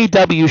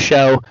AEW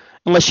show,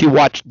 unless you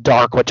watch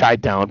Dark, which I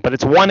don't, but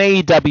it's one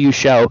AEW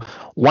show,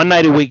 one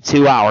night a week,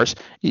 2 hours.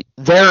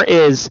 There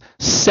is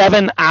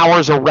 7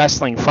 hours of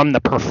wrestling from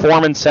the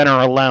Performance Center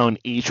alone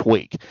each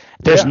week.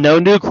 There's no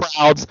new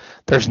crowds.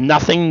 There's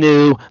nothing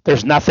new.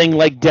 There's nothing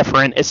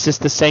different. It's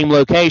just the same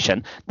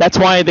location. That's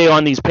why they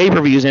on these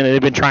pay-per-views, and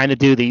they've been trying to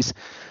do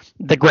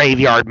the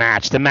graveyard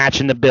match, the match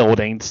in the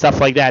building, stuff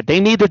like that. They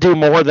need to do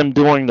more of them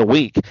during the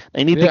week.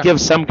 They need to give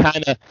some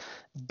kind of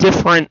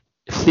different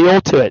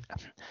feel to it.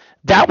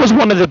 That was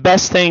one of the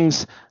best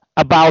things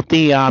about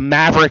the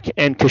Maverick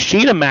and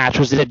Kushida match,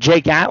 was that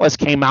Jake Atlas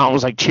came out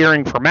and was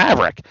cheering for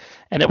Maverick,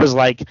 and it was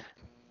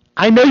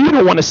I know you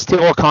don't want to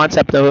steal a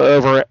concept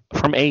over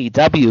from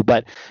AEW,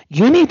 but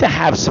you need to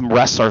have some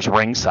wrestlers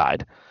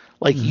ringside.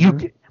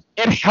 It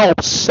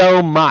helps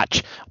so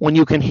much when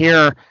you can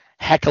hear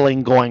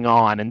heckling going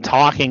on and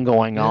talking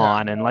going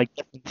on and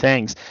different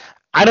things.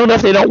 I don't know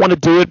if they don't want to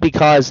do it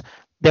because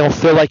they'll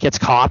feel like it's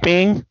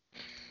copying,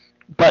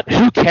 but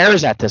who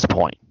cares at this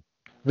point?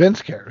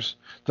 Vince cares.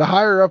 The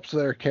higher ups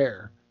there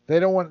care. They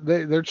don't want.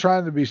 They're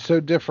trying to be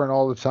so different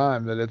all the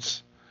time that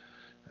it's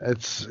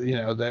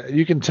that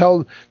you can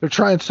tell they're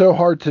trying so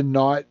hard to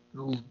not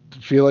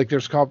feel like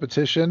there's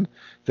competition.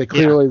 That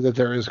clearly that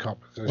there is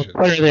competition.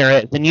 Well, clearly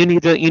there is, and you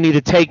need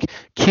to take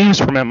cues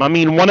from them. I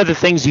mean, one of the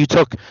things you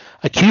took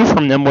a cue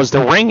from them was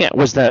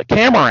the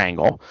camera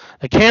angle.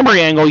 The camera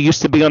angle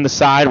used to be on the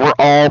side where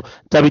all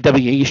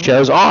WWE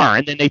shows are,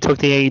 and then they took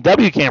the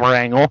AEW camera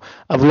angle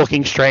of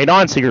looking straight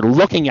on, so you're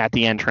looking at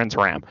the entrance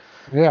ramp.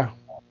 Yeah.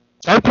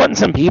 Start putting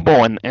some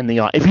people in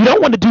the. If you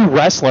don't want to do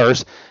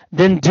wrestlers,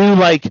 then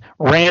do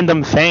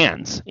random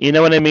fans. You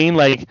know what I mean?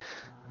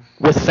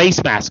 With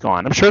face mask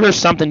on. I'm sure there's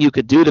something you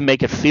could do to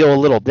make it feel a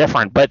little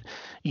different, but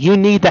you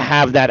need to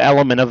have that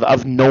element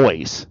of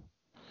noise.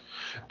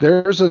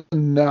 There's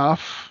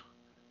enough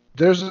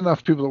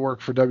people that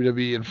work for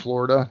WWE in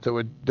Florida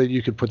that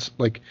you could put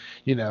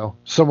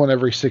someone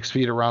every 6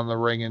 feet around the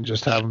ring and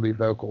just have them be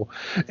vocal.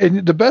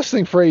 And the best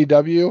thing for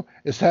AEW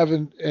is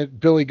having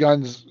Billy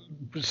Gunn's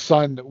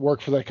son work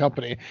for that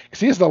company,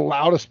 because he is the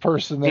loudest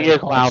person there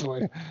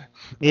constantly.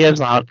 He is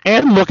loud.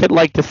 And look at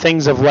the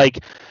things of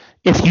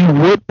if you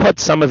would put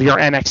some of your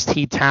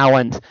NXT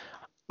talent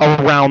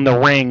around the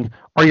ring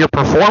or your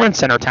Performance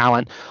Center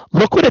talent,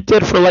 look what it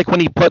did for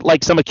when he put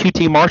some of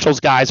QT Marshall's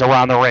guys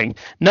around the ring.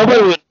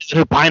 Nobody would know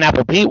who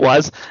Pineapple Pete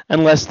was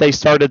unless they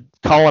started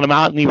calling him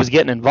out and he was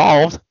getting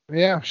involved.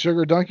 Yeah,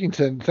 Sugar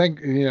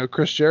Dunkington.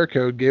 Chris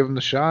Jericho gave him the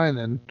shine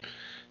and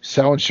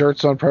selling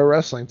shirts on Pro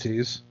Wrestling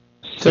Tees.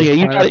 So yeah,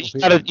 you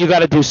got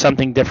to do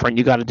something different.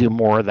 You got to do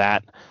more of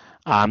that,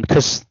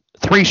 because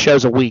 3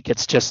 shows a week,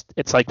 it's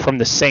from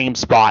the same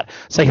spot.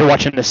 It's like you're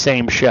watching the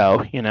same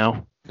show,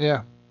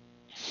 Yeah.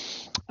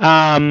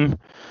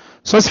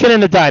 So let's get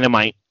into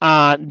Dynamite.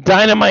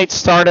 Dynamite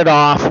started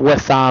off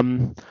with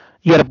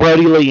you had a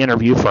Brody Lee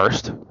interview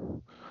first.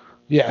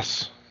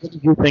 Yes. What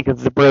did you think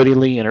of the Brody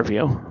Lee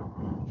interview?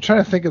 I'm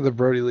trying to think of the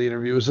Brody Lee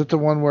interview. Was it the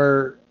one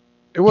where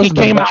it wasn't?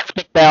 He came out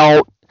with the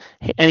belt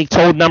and he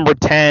told number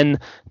 10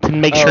 to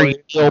make sure you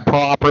kneel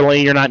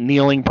properly. You're not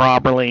kneeling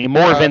properly.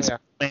 More Vince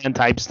McMahon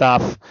type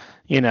stuff.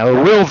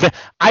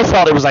 I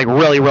thought it was like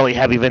really, really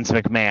heavy Vince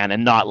McMahon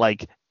and not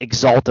like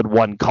exalted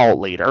one cult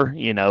leader.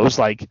 It was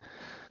like,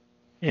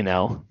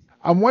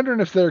 I'm wondering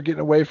if they're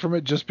getting away from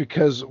it just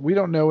because we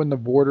don't know when the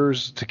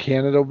borders to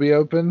Canada will be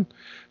open.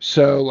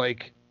 So,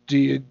 like, do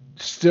you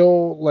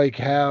still like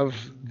have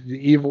the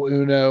evil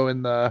Uno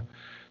and the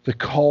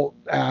cult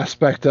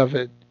aspect of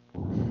it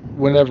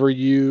whenever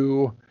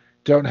you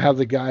don't have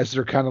the guys that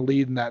are kind of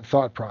leading that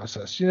thought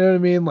process? You know what I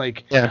mean?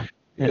 Like, yeah.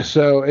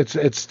 So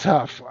it's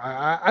tough.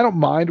 I don't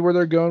mind where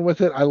they're going with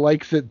it. I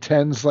like that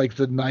 10's like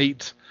the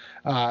knight,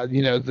 has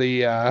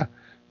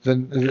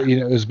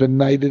been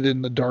knighted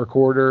in the Dark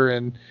Order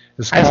and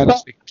is kind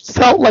of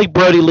felt like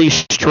Brody Lee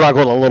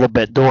struggled a little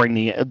bit during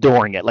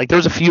it. Like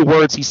there's a few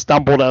words he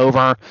stumbled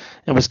over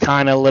and was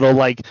kind of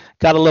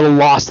got a little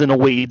lost in the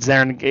weeds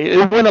there, and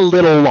it went a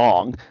little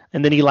long,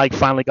 and then he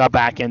finally got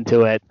back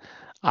into it.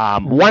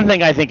 One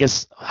thing I think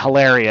is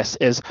hilarious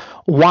is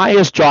why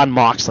is John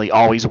Moxley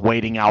always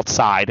waiting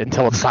outside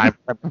until it's time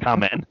for him to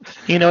come in?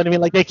 You know what I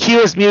mean? Like they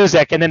cue his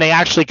music and then they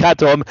actually cut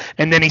to him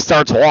and then he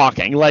starts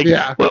walking. Like,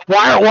 yeah.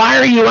 Why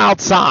are you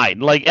outside?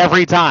 Like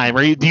every time?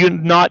 Do you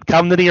not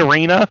come to the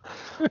arena?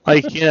 I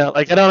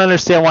don't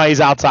understand why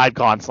he's outside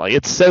constantly.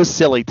 It's so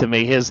silly to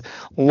me. His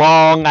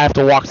long, I have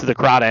to walk to the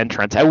crowd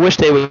entrance. I wish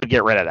they would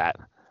get rid of that.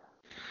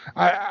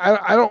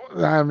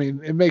 I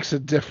mean, it makes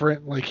it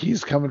different. Like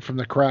he's coming from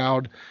the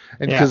crowd,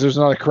 and because there's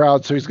not a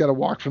crowd, so he's got to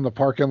walk from the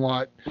parking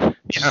lot.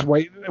 Just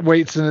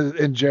waits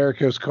in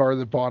Jericho's car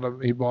that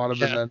he bought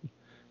him, and then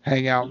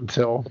hang out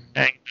until.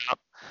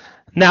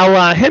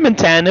 Now him and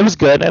 10, it was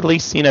good. At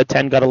least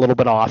 10 got a little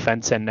bit of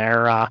offense in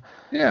there.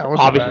 It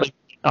wasn't bad.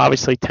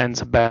 Obviously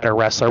 10's a better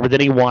wrestler, but then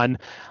he won.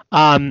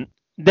 Then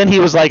he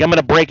was like, "I'm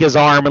gonna break his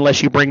arm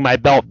unless you bring my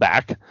belt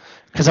back."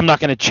 Because I'm not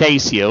going to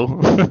chase you.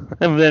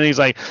 And then he's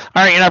like,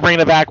 all right, you're not bringing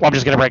it back. Well, I'm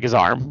just going to break his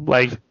arm.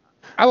 Like,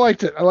 I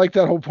liked it. I like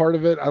that whole part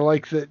of it. I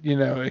like that,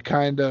 it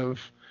kind of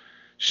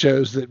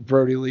shows that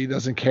Brody Lee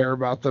doesn't care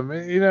about them.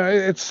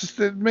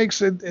 It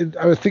makes it,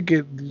 I think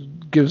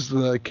it gives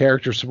the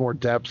character some more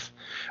depth.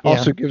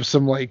 Also gives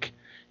some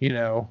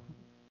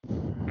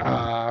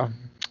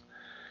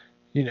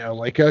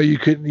you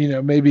could,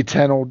 maybe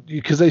 10 will,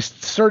 because they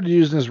started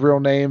using his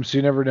real name, so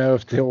you never know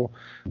if he'll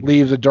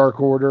leave the Dark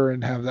Order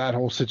and have that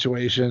whole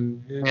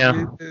situation.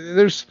 Yeah.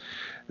 There's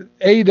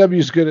AEW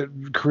is good at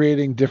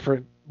creating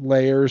different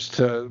layers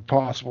to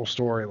possible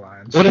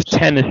storylines. What if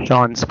 10 is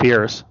Sean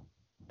Spears?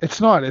 It's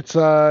not. It's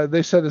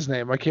they said his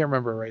name. I can't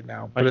remember right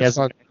now, but it's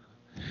not.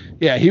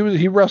 Yeah,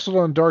 he wrestled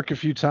on Dark a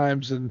few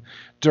times, and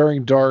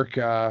during Dark,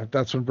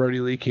 that's when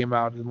Brody Lee came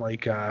out and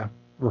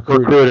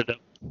recruited him.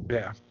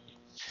 Yeah.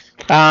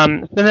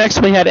 The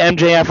next we had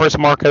MJF versus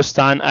Marco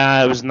Stunt.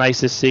 It was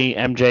nice to see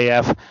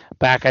MJF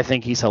back. I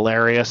think he's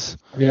hilarious.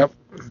 Yep.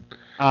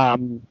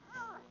 I've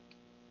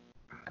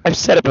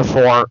said it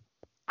before.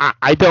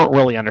 I don't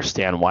really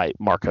understand why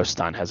Marco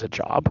Stunt has a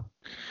job.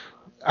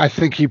 I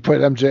think he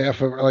put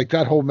MJF over,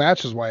 that whole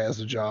match is why he has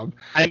a job.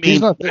 I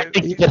mean, I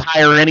think he could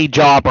hire any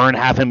jobber and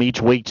have him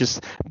each week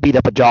just beat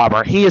up a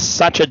jobber. He is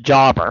such a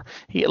jobber.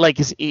 He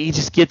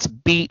just gets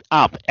beat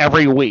up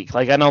every week.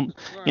 I don't,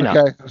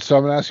 Okay, so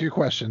I'm gonna ask you a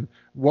question.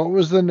 What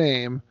was the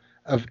name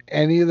of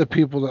any of the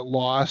people that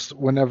lost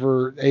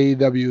whenever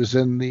AEW was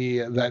in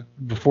that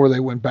before they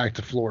went back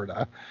to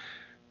Florida?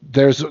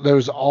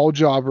 There's all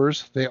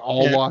jobbers. They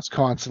all lost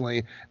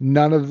constantly.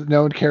 No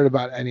one cared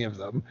about any of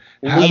them.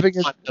 Lee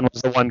Johnson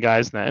was the one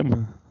guy's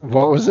name.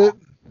 What was it?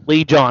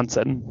 Lee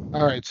Johnson.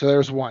 All right, so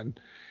there's one.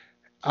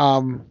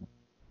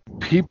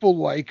 People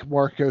like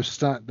Marco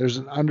Stunt. There's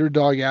an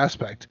underdog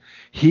aspect.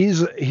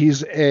 He's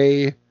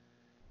an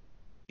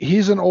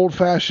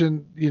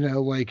old-fashioned,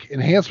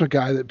 enhancement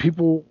guy that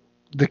people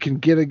that can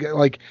get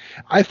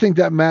I think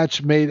that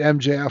match made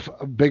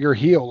MJF a bigger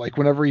heel.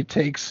 Whenever he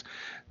takes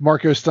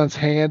Marco Stunt's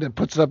hand and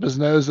puts it up his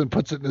nose and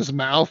puts it in his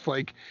mouth,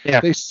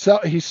 he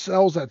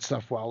sells that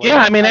stuff well.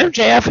 I mean,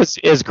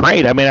 MJF is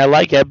great. I mean, I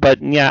like it, but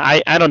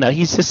I don't know.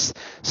 He's just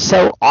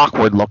so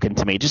awkward looking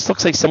to me. It just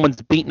looks like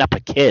someone's beating up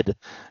a kid.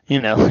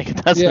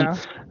 It doesn't. Yeah.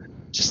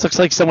 Just looks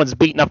like someone's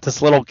beating up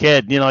this little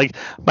kid.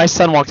 My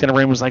son walked in the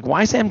room and was like,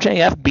 why is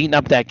MJF beating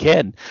up that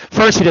kid?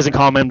 First, he doesn't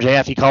call him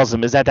MJF. He calls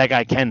him, is that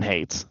guy Ken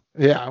hates?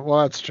 Yeah,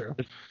 well, that's true.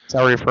 That's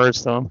how he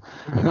refers to him.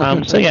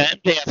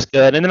 MJF's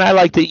good. And then I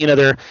like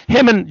that,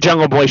 him and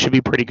Jungle Boy should be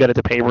pretty good at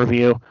the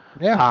pay-per-view.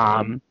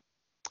 Yeah.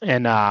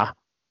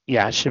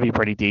 It should be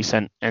pretty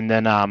decent. And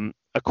then,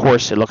 of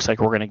course, it looks like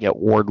we're going to get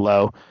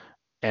Wardlow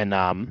and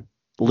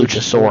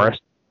Luchasaurus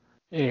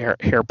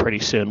here pretty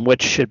soon,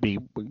 which should be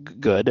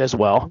good as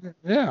well.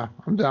 Yeah,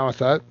 I'm down with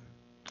that.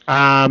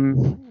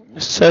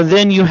 So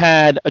then you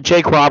had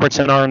Jake Roberts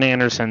and Arn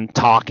Anderson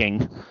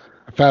talking.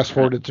 I fast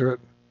forwarded through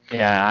it.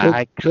 Yeah,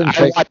 I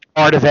watched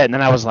part of it, and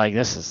then I was like,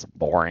 this is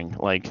boring.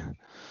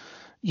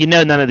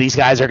 None of these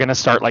guys are going to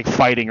start,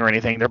 fighting or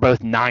anything. They're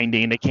both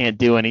 90, and they can't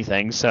do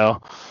anything,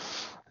 so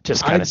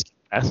just kind of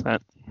past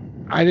that.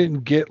 I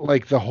didn't get,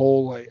 the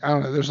whole, I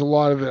don't know, there's a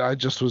lot of it I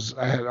just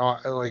wasn't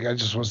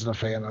a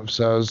fan of,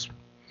 so I was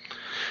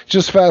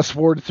just fast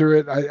forward through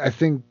it. I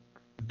think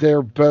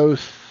they're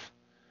both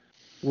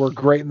were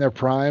great in their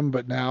prime,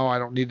 but now I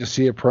don't need to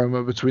see a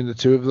promo between the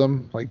two of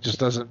them. Like, just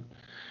doesn't,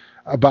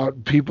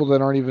 about people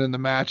that aren't even in the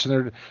match,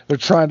 and they're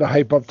trying to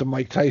hype up the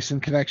Mike Tyson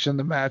connection in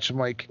the match. I'm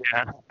like,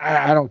 Yeah.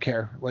 I don't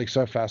care. Like,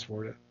 so I fast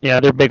forward it. Yeah,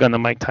 they're big on the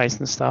Mike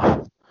Tyson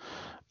stuff.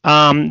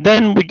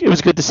 Then it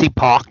was good to see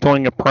Pac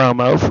doing a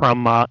promo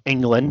from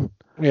England.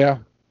 Yeah.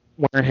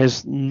 Wearing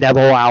his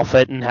Neville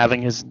outfit and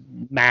having his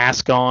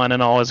mask on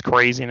and all his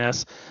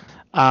craziness.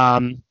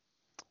 Then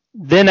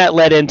that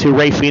led into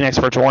Rey Fenix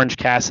versus Orange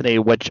Cassidy,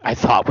 which I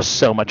thought was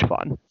so much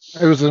fun.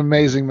 It was an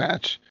amazing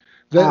match.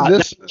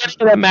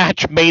 That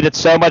match made it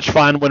so much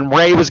fun when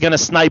Rey was going to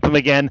snipe him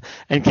again,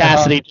 and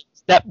Cassidy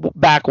stepped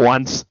back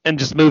once and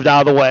just moved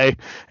out of the way.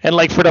 And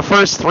like for the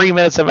first 3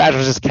 minutes of the match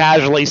was just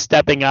casually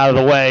stepping out of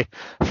the way,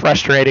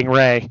 frustrating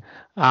Rey.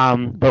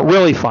 But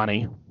really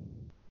funny.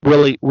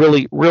 Really,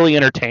 really, really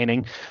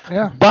entertaining.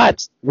 Yeah.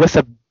 But with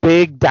a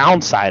big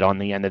downside on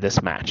the end of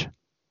this match.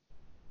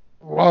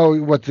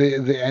 Whoa, what,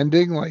 the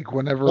ending? Like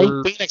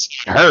whenever Phoenix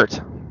got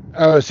hurt.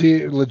 Oh, is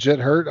he legit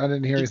hurt? I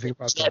didn't hear anything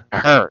about that.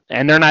 Hurt.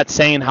 And they're not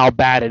saying how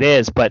bad it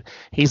is, but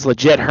he's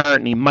legit hurt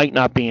and he might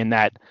not be in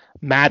that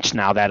match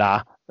now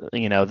that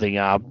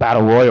the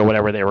Battle Royal or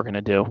whatever they were going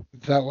to do.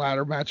 That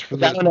ladder match for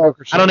the I don't know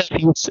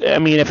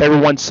if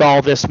everyone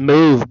saw this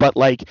move, but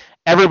like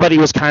everybody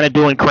was kind of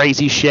doing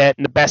crazy shit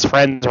and the best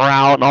friends were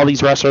out and all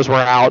these wrestlers were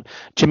out,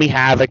 Jimmy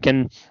Havoc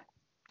and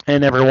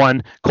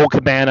everyone, Colt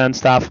Cabana and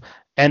stuff.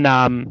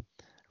 And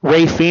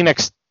Rey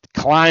Fenix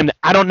climbed.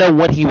 I don't know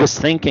what he was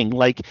thinking.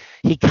 Like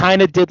he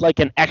kind of did like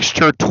an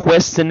extra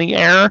twist in the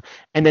air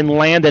and then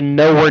landed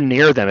nowhere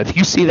near them. If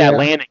you see that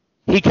landing,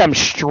 he comes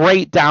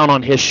straight down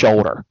on his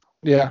shoulder.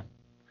 Yeah.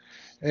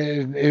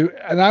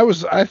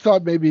 I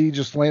thought maybe he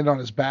just landed on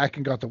his back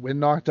and got the wind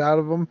knocked out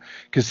of him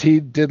because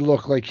he did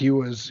look like he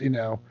was, he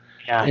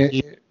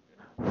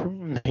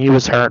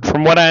was hurt.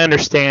 From what I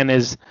understand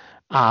is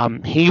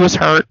he was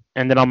hurt,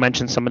 and then I'll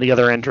mention some of the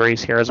other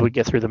injuries here as we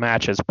get through the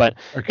matches. But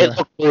It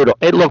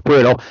looked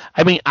brutal.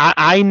 I mean,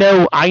 I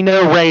know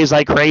Ray's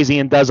like crazy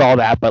and does all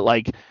that, but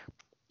like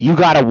you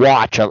got to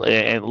watch a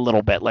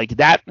little bit. Like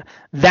that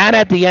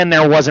at the end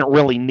there wasn't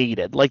really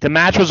needed. Like the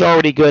match was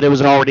already good. It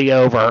was already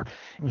over.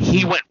 Mm-hmm.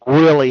 He went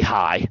really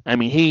high. I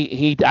mean,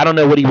 he I don't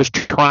know what he was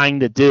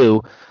trying to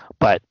do,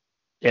 but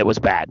it was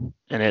bad,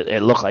 and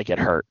it looked like it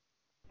hurt.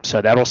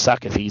 So that'll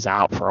suck if he's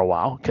out for a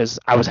while because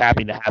I was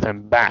happy to have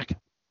him back.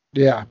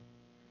 Yeah.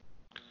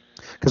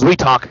 Because we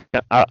talk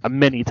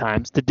many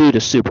times. The dude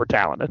is super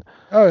talented.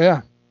 Oh,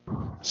 yeah.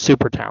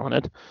 Super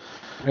talented.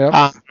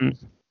 Yeah.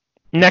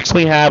 Next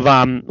we had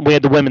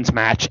the women's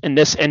match. In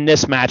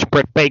this match,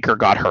 Britt Baker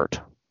got hurt.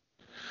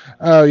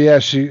 Oh, yeah.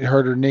 She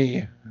hurt her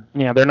knee.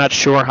 Yeah, they're not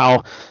sure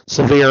how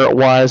severe it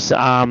was.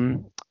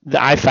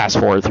 I fast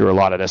forward through a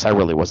lot of this. I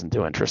really wasn't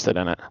too interested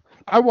in it.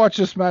 I watched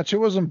this match. It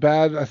wasn't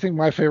bad. I think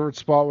my favorite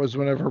spot was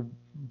whenever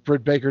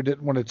Britt Baker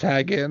didn't want to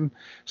tag in.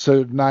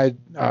 So I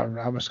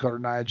almost called her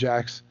Nia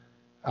Jax.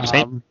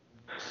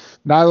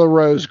 Nyla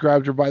Rose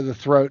grabbed her by the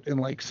throat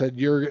and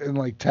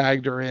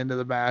tagged her into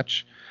the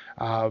match.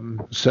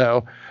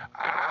 So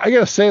I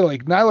gotta say,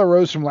 like Nyla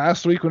Rose from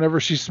last week, whenever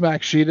she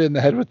smacked Sheeta in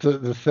the head with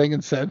the thing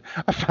and said,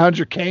 "I found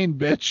your cane,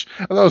 bitch,"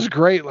 that was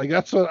great. Like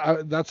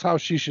that's how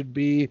she should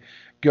be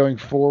going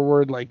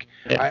forward. Like,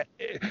 yeah.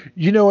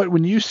 You know what?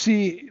 When you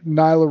see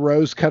Nyla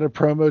Rose cut a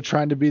promo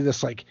trying to be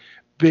this like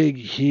big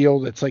heel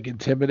that's like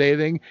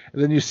intimidating,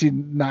 and then you see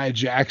Nia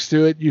Jax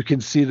do it, you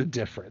can see the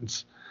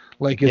difference.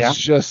 Like it's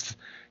just,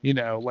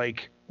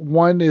 like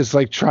one is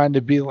like trying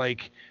to be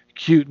like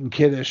cute and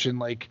kiddish, and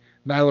like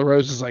Nyla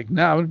Rose is like,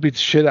 no, I'm gonna beat the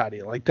shit out of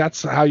you. Like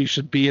that's how you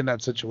should be in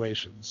that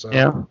situation. So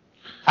yeah,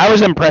 I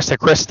was impressed that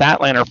Chris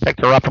Statlander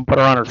picked her up and put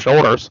her on her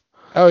shoulders.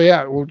 Oh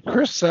yeah, well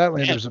Chris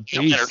Statlander's a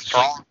beast.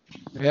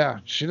 Yeah,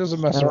 she doesn't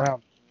mess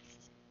around.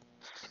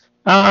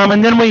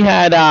 And then we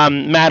had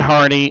Matt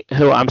Hardy,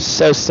 who I'm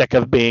so sick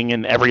of being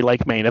in every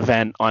main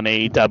event on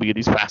AEW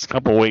these past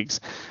couple weeks,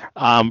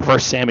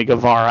 versus Sammy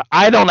Guevara.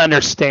 I don't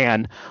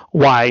understand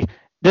why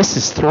this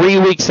is 3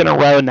 weeks in a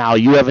row now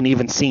you haven't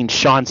even seen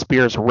Shawn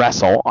Spears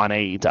wrestle on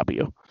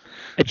AEW.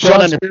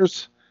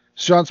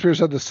 Shawn Spears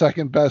had the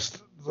second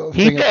best thing.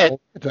 He did.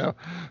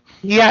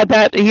 He had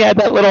that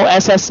little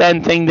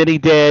SSN thing that he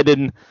did,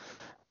 and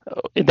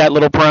that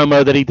little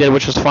promo that he did,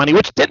 which was funny,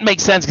 which didn't make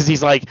sense because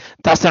he's like,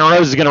 Dustin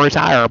Rhodes is going to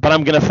retire, but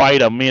I'm going to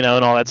fight him, and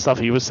all that stuff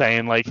he was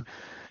saying.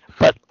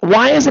 But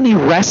why isn't he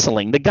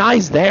wrestling? The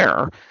guy's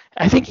there.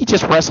 I think he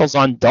just wrestles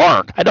on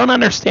Dark. I don't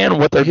understand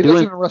what they're doing. He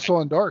doesn't even wrestle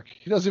on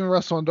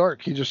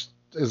Dark. He just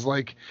is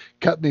like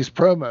cutting these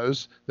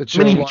promos that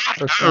show a lot of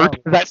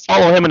personality. I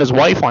follow him and his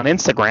wife on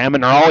Instagram,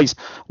 and they're always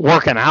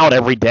working out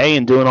every day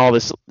and doing all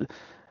this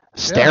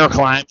stair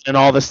climbing and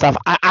all this stuff.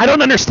 I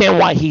don't understand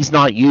why he's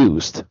not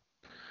used.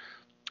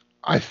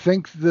 I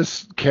think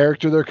this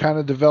character they're kind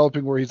of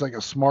developing where he's like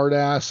a smart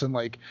ass, and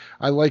like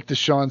I like the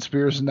Shawn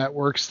Spears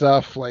network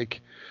stuff.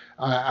 Like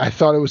I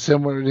thought it was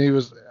him when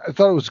I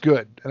thought it was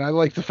good. And I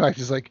like the fact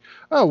he's like,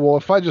 oh, well,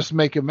 if I just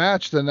make a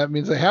match, then that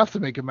means I have to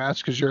make a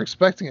match because you're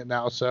expecting it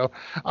now. So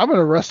I'm going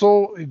to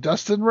wrestle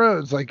Dustin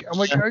Rhodes. Like, I'm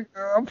like,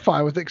 I'm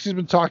fine with it because he's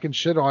been talking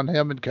shit on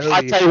him and Cody.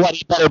 I'll tell you what,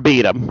 he better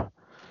beat him.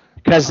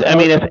 Because, I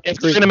mean, if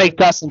you're going to make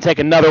Dustin take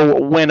another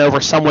win over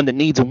someone that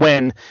needs a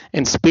win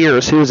in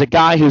Spears, who's a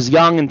guy who's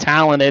young and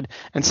talented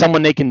and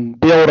someone they can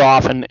build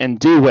off and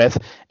do with,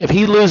 if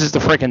he loses to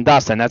freaking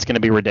Dustin, that's going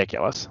to be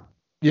ridiculous.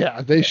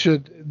 Yeah, this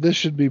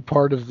should be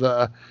part of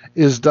the,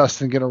 is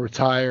Dustin going to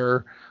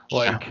retire?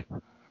 Like,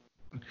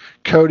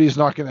 Cody's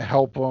not going to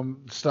help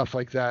him, stuff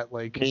like that.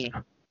 Like,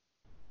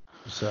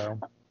 so.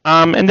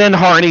 And then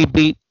Hardy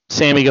beat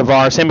Sammy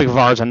Guevara. Sammy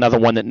Guevara is another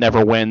one that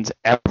never wins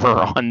ever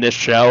on this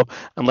show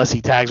unless he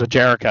tags with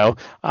Jericho.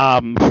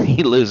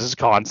 He loses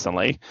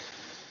constantly.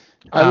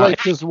 I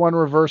like this one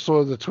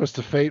reversal of the Twist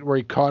of Fate where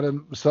he caught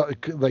him,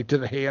 like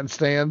did a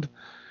handstand.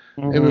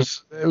 Mm-hmm.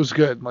 It was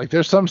good. Like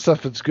there's some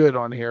stuff that's good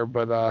on here,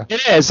 but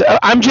it is.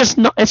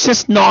 It's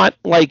just not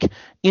like,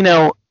 you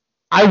know,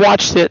 I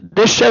watched it.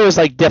 This show is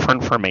like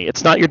different for me.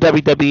 It's not your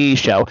WWE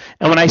show.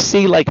 And when I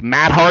see like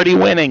Matt Hardy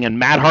winning and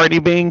Matt Hardy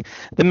being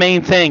the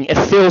main thing, it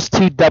feels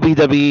too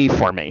WWE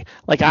for me.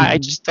 Like I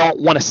just don't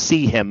want to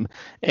see him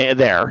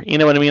there. You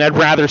know what I mean? I'd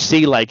rather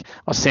see like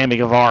Sammy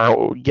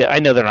Guevara. I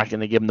know they're not going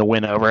to give him the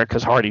win over it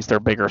because Hardy's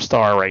their bigger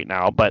star right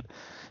now. But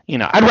you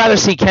know, I'd rather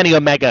see Kenny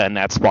Omega in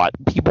that spot.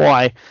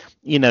 People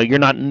you're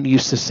not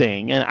used to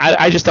seeing. And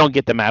I just don't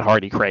get the Matt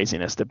Hardy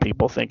craziness that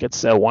people think it's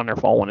so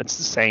wonderful when it's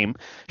the same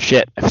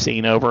shit I've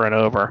seen over and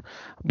over.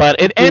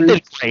 But it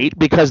ended great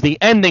because the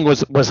ending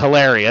was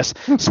hilarious.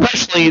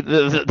 Especially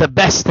the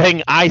best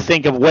thing I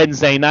think of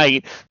Wednesday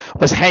night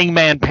was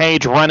Hangman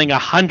Page running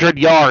 100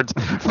 yards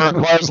for a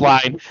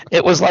clothesline.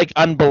 It was like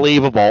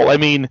unbelievable. I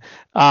mean,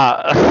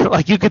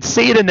 like you could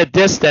see it in the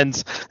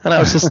distance, and I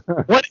was just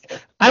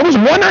I was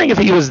wondering if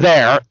he was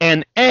there,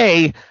 and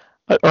I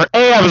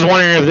was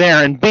wondering if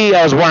there, and B,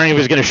 I was wondering if he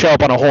was going to show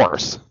up on a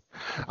horse.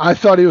 I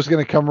thought he was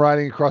going to come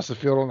riding across the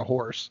field on a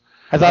horse.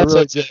 I thought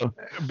so too.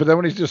 But then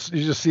when you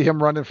just see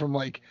him running from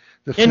like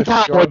the in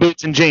cowboy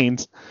boots and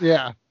jeans.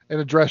 Yeah, in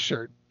a dress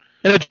shirt.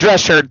 In a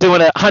dress shirt,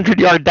 doing a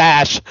 100-yard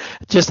dash,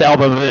 just to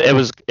help him. It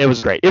was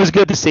great. It was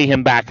good to see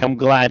him back. I'm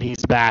glad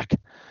he's back.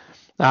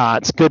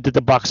 It's good that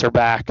the Bucks are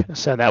back,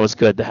 so that was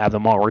good to have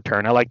them all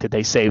return. I like that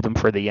they saved them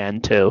for the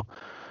end too.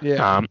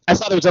 Yeah. I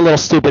thought it was a little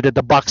stupid that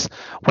the Bucks,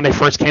 when they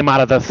first came out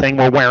of the thing,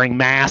 were wearing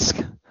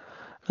masks.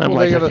 Well,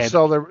 they gotta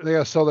sell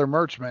their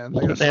merch, man.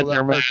 They gotta sell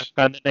their merch.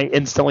 And they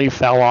instantly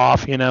fell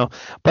off, you know.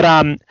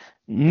 But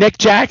Matt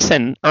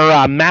Jackson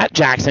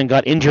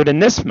got injured in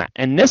this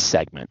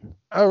segment.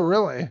 Oh,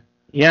 really?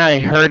 Yeah, I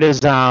heard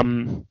his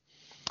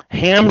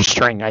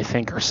hamstring, I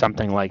think, or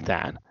something like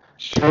that.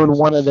 Doing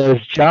one of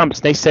those jumps.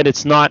 They said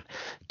it's not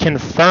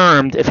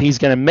confirmed if he's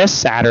going to miss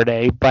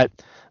Saturday, but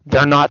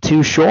they're not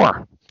too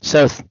sure.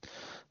 So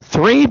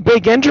 3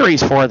 big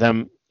injuries for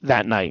them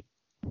that night.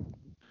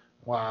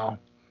 Wow.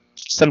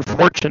 It's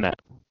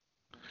unfortunate.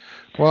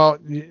 Well,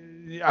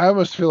 I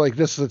almost feel like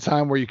this is a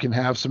time where you can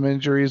have some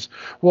injuries.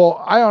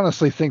 Well, I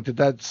honestly think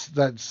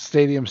that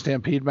Stadium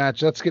Stampede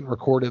match, that's getting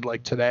recorded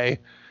like today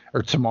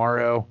or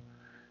tomorrow.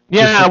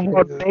 Yeah,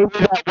 well, maybe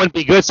that wouldn't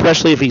be good,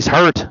 especially if he's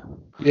hurt.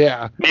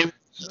 Yeah. Maybe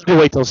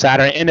wait till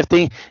Saturday. And if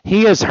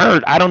he is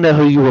hurt, I don't know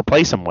who you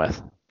replace him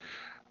with.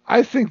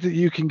 I think that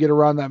you can get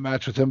around that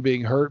match with him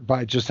being hurt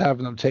by just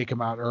having them take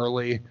him out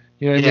early.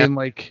 You know what I mean?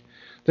 Like,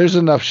 there's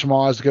enough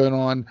schmoz going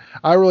on.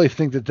 I really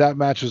think that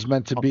match was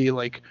meant to be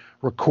like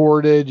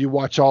recorded. You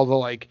watch all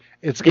the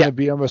it's going to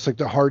be almost like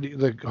the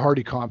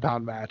Hardy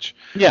compound match.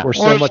 Yeah. Where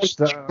so much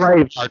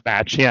Braveheart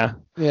match. Yeah.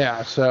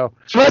 Yeah. So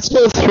let's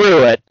go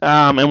through it.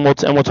 And we'll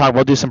talk.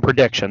 We'll do some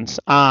predictions.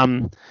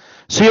 So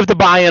you have the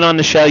buy-in on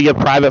the show. You have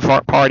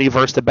Private Party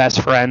versus the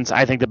Best Friends.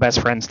 I think the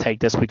Best Friends take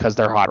this because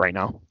they're hot right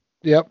now.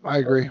 Yep, I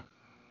agree.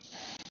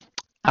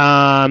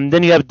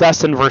 Then you have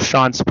Dustin versus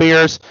Shawn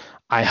Spears.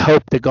 I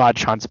hope to God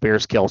Shawn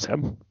Spears kills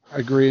him.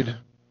 Agreed.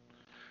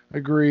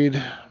 Britt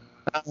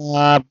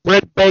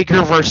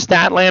Baker versus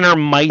Statlander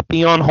might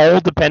be on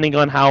hold depending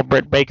on how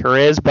Britt Baker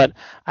is, but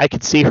I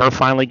could see her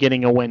finally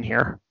getting a win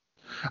here.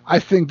 I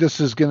think this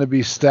is going to be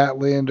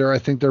Statlander. I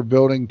think they're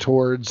building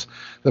towards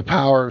the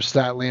power of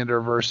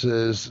Statlander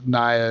versus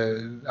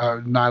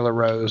Nyla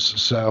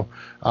Rose. So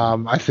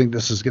I think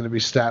this is going to be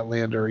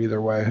Statlander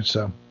either way.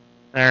 So. All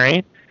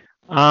right.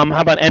 How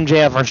about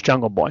MJF versus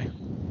Jungle Boy?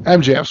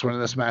 MJF's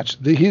winning this match.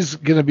 He's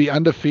going to be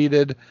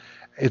undefeated.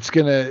 It's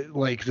going to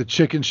like the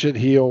chicken shit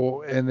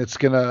heel, and it's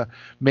going to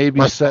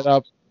maybe set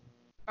up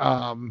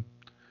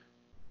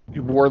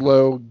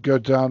Wardlow, go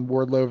down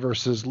Wardlow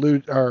versus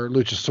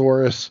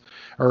Luchasaurus,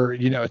 or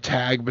a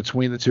tag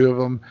between the two of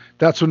them.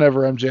 That's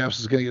whenever MJF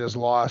is going to get his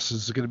loss.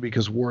 Is going to be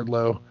because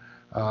Wardlow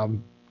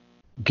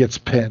gets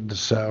pinned.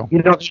 So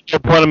you don't think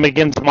you'll put him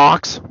against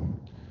Mox?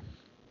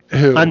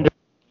 Who?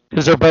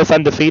 Because they're both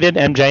undefeated.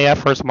 MJF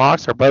versus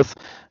Mox are both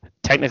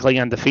technically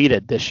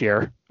undefeated this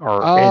year.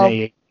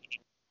 I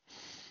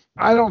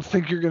don't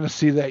think you're going to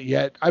see that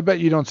yet. I bet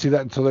you don't see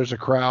that until there's a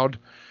crowd.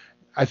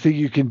 I think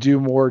you can do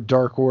more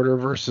Dark Order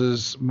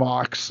versus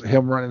Mox,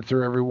 him running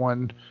through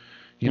everyone,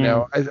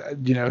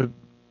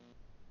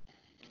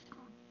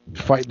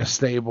 fighting a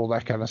stable,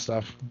 that kind of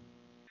stuff.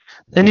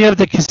 Then you have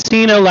the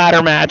Casino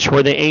ladder match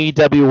where the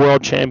AEW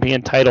World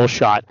Champion title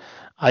shot.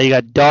 You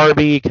got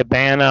Darby,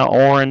 Cabana,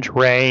 Orange,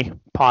 Ray,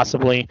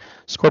 possibly,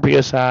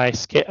 Scorpio Sky,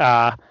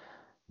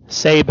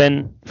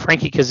 Sabin,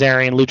 Frankie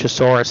Kazarian,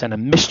 Luchasaurus, and a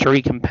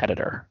mystery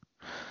competitor.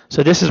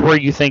 So this is where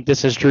you think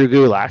this is Drew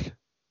Gulak.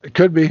 It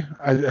could be.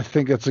 I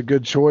think that's a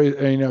good choice,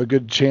 a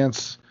good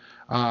chance.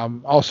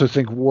 Also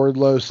think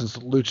Wardlow, since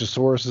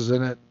Luchasaurus is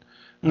in it,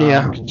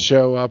 can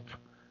show up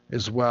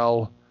as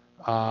well.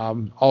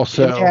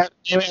 Also,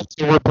 you have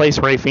to replace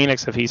Ray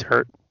Phoenix if he's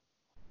hurt.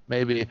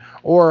 Maybe.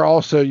 Or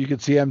also you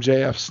could see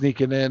MJF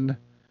sneaking in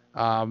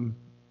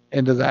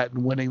into that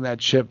and winning that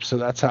chip, so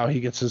that's how he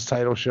gets his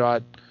title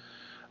shot.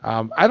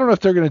 I don't know if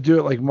they're going to do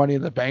it like Money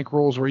in the Bank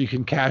rules where you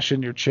can cash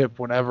in your chip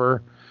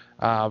whenever.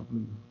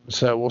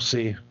 So we'll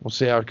see. We'll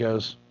see how it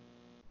goes.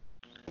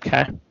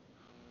 Okay.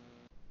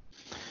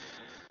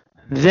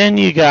 Then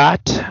you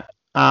got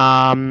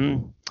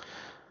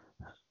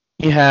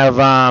you have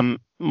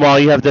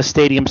the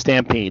Stadium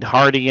Stampede.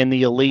 Hardy and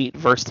the Elite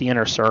versus the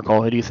Inner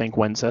Circle. Who do you think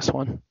wins this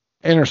one?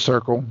 Inner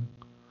Circle.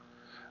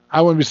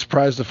 I wouldn't be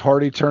surprised if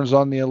Hardy turns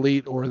on the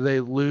Elite or they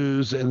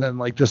lose, and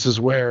then this is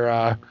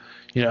where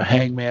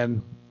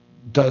Hangman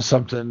does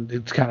something.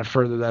 It's kind of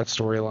further that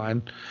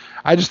storyline.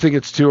 I just think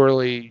it's too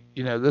early.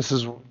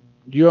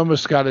 You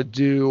almost got to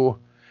do,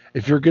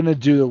 if you're going to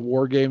do the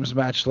War Games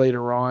match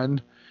later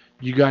on,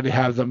 you got to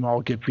have them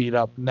all get beat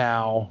up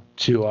now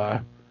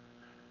to,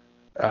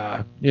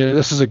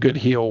 this is a good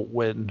heel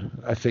win,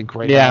 I think,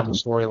 now in the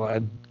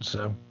storyline.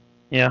 So,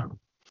 yeah.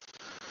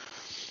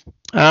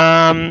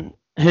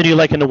 Who do you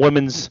like in the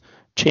women's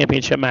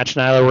championship match,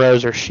 Nyla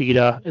Rose or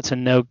Shida? It's a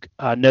no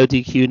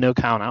DQ, no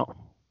count out.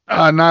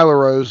 Nyla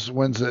Rose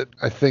wins it.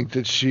 I think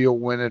that she'll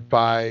win it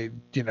by,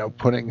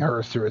 putting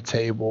her through a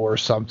table or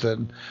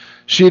something.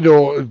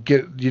 She'll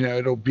get,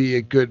 it'll be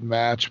a good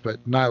match,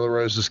 but Nyla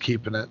Rose is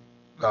keeping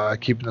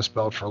this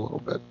belt for a little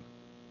bit.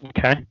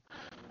 Okay.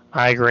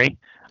 I agree.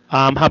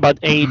 How about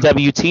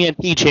AEW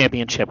TNT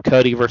Championship,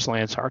 Cody versus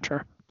Lance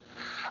Archer?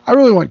 I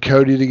really want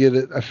Cody to get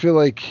it. I feel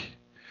like,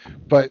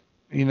 but,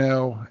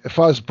 if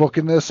I was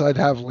booking this, I'd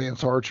have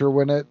Lance Archer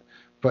win it.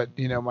 But,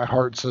 my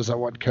heart says I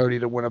want Cody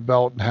to win a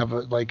belt and have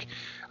it.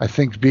 I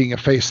think being a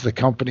face of the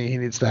company, he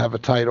needs to have a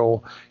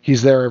title.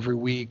 He's there every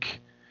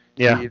week.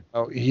 Yeah.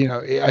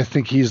 I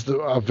think he's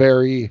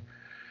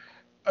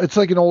it's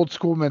like an old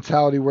school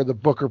mentality where the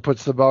booker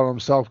puts the belt on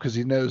himself because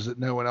he knows that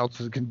no one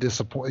else can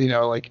disappoint.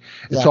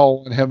 It's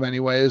all on him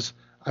anyways.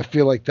 I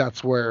feel like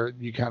that's where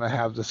you kind of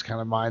have this kind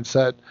of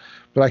mindset.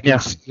 But I can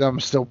see them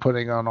still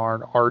putting on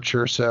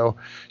Archer. So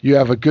you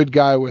have a good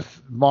guy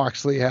with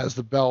Moxley has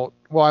the belt.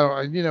 Well,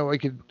 we'll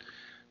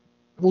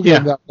get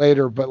into that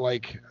later. But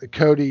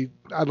Cody,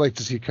 I'd like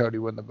to see Cody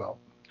win the belt.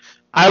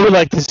 I would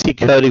like to see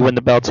Cody win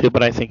the belt too,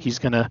 but I think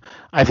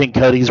I think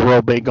Cody's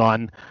real big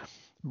on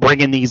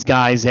bringing these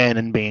guys in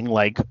and being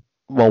like,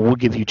 well, we'll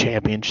give you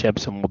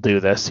championships and we'll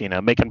do this,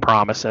 making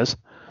promises.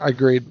 I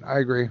agree.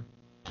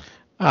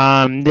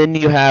 Then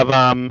you have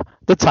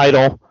the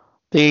title,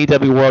 the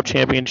AEW World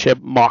Championship,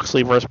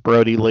 Moxley versus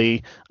Brody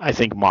Lee. I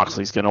think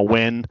Moxley's going to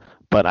win,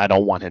 but I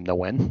don't want him to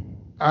win.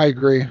 I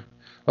agree.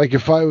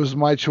 If I was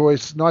my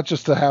choice, not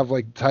just to have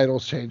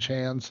titles change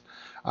hands,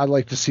 I'd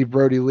like to see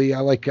Brody Lee. I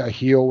like a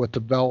heel with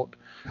the belt.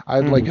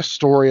 I'd like a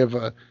story of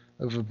a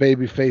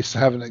baby face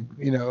having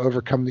to,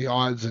 overcome the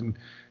odds and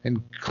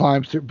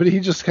climb through. But he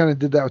just kind of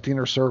did that with the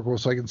Inner Circle,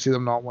 so I can see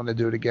them not want to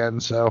do it again.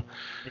 So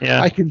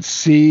I can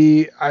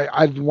see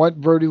I'd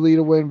want Brody Lee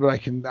to win, but I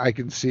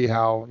can see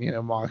how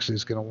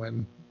Moxley's going to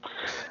win.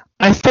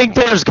 I think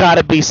there's got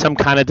to be some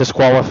kind of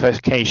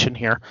disqualification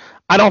here.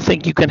 I don't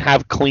think you can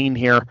have clean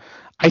here.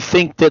 I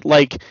think that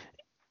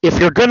if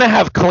you're gonna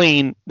have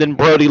clean, then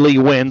Brody Lee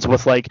wins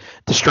with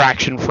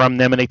distraction from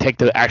them, and they take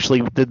the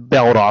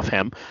belt off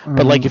him. Mm-hmm.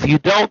 But if you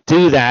don't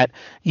do that,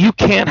 you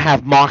can't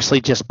have Moxley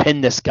just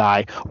pin this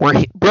guy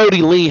where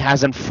Brody Lee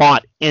hasn't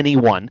fought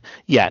anyone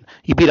yet.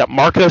 He beat up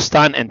Marco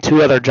Stunt and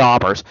two other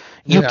jobbers.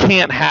 You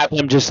can't have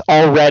him just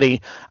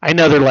already. I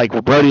know they're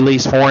well, Brody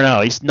Lee's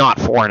 4-0. He's not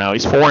 4-0.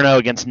 He's 4-0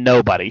 against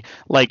nobody.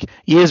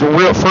 His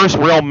first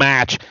real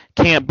match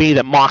can't be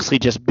that Moxley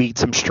just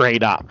beats him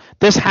straight up.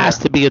 This has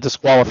to be a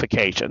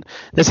disqualification.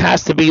 This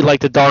has to be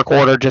the Dark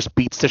Order just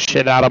beats the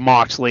shit out of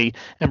Moxley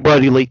and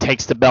Brody Lee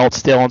takes the belt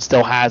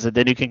still has it.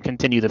 Then you can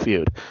continue the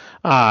feud,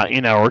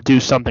 or do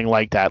something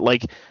like that.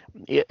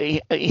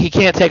 He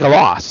can't take a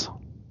loss.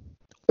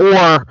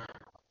 Or,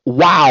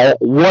 wow,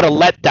 what a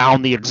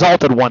letdown the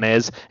Exalted One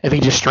is if he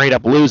just straight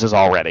up loses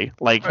already.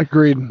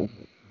 Agreed.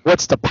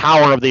 What's the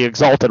power of the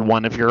Exalted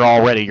One if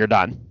you're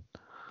done?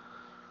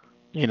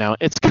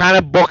 It's kind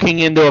of booking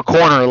into a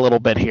corner a little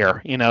bit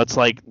here. It's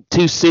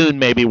too soon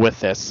maybe with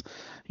this.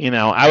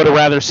 I would have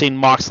rather seen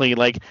Moxley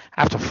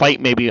have to fight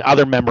maybe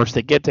other members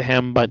to get to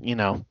him, but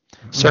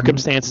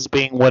circumstances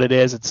being what it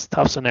is, it's a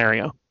tough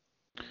scenario.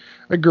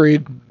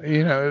 Agreed.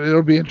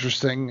 It'll be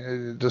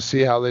interesting to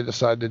see how they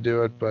decide to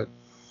do it, but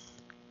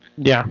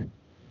yeah.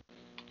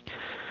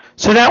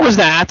 So that was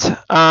that.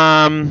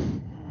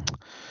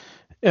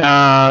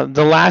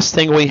 The last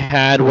thing we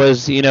had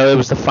was, it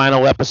was the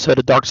final episode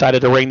of Dark Side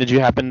of the Ring. Did you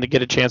happen to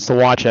get a chance to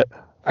watch it?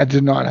 I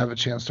did not have a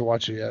chance to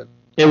watch it yet.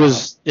 It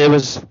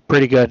was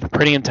pretty good,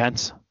 pretty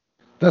intense.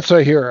 That's what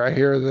I hear. I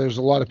hear there's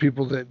a lot of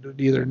people that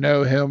either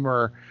know him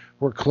or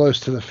were close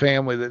to the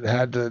family that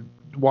had to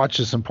watch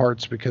this in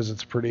parts because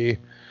it's pretty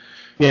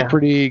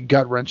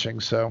gut wrenching.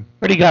 So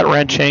pretty gut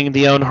wrenching.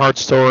 The Owen Hart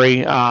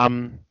story.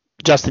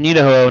 Justin, you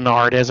know who Owen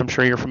Hart is. I'm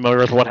sure you're familiar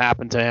with what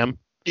happened to him.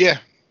 Yeah.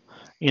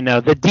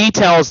 The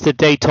details that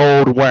they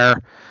told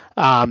where,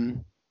 they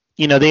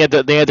had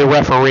the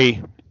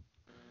referee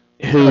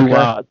who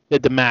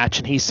did the match,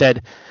 and he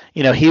said,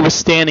 he was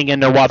standing in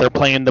there while they're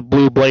playing the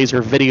Blue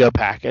Blazer video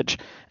package,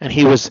 and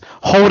he was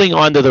holding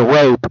onto the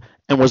rope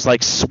and was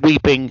like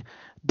sweeping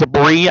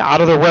debris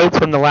out of the rope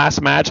from the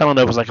last match. I don't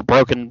know if it was like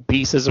broken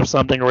pieces or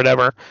something or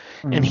whatever.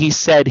 Mm-hmm. And he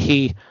said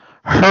he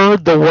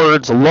heard the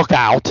words "look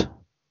out"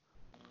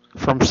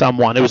 from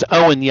someone. It was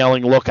Owen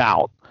yelling "look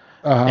out,"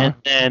 and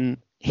then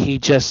he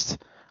just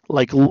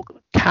like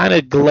kind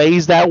of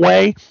glazed that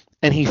way,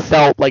 and he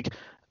felt like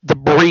the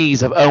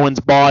breeze of Owen's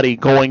body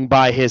going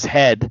by his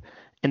head,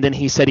 and then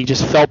he said he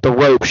just felt the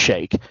rope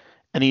shake,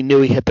 and he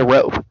knew he hit the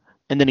rope,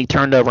 and then he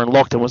turned over and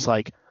looked and was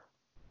like,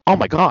 "Oh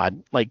my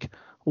God! Like,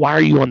 why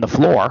are you on the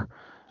floor?"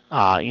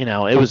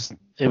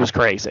 It was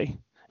crazy.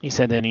 He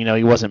said then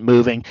he wasn't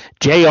moving.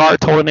 JR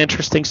told an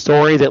interesting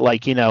story that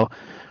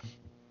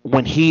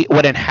when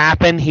it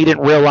happened, he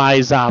didn't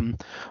realize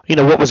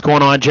what was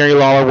going on. Jerry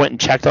Lawler went and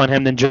checked on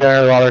him. Then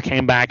Jerry Lawler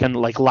came back and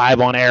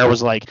live on air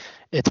was like,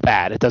 "It's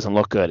bad. It doesn't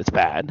look good. It's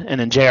bad." And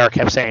then JR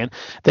kept saying,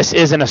 "This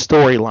isn't a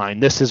storyline.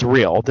 This is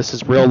real. This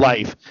is real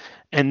life."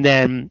 And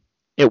then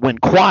it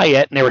went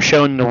quiet, and they were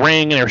showing the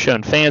ring, and they were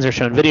showing fans, they were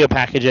showing video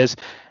packages.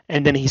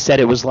 And then he said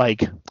it was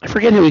like, I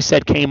forget who he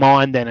said came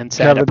on then and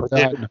said,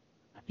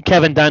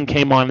 Kevin Dunn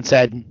came on and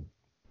said,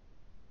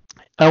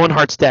 "Owen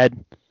Hart's dead.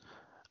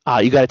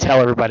 You got to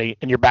tell everybody."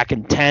 And you're back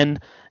in 10,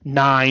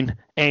 9,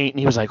 8. And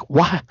he was like,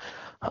 "What?"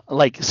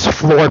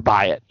 Floored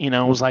by it. It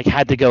was like,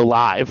 had to go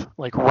live,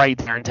 right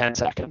there in 10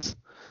 seconds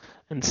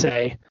and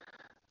say,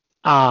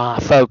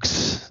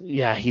 "Folks,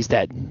 yeah, he's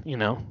dead."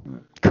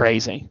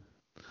 Crazy.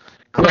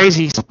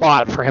 Crazy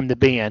spot for him to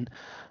be in.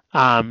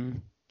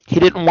 He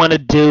didn't want to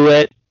do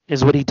it,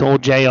 is what he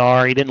told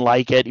JR. He didn't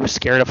like it. He was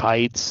scared of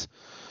heights.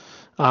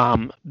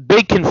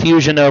 Big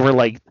confusion over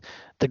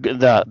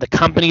the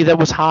company that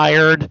was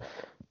hired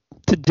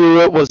to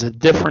do it was a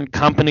different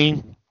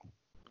company,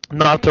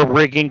 not the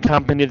rigging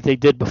company that they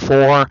did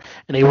before,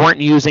 and they weren't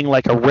using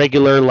a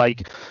regular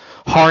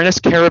harness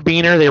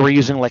carabiner. They were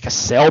using a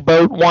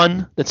sailboat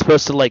one that's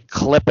supposed to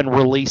clip and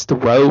release the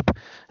rope,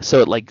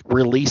 so it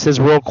releases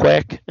real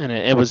quick, and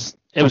it was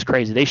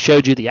crazy. They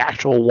showed you the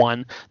actual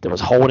one that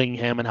was holding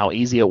him and how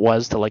easy it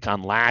was to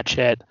unlatch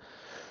it.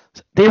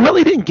 They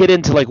really didn't get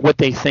into what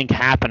they think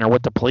happened or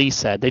what the police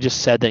said. They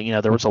just said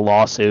that there was a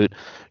lawsuit.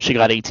 She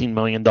got $18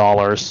 million.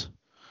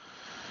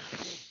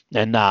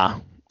 And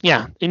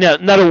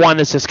another one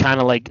that's just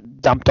kind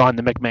of dumped on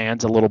the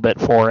McMahons a little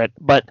bit for it.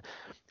 But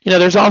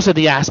there's also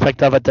the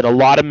aspect of it that a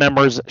lot of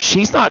members,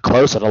 she's not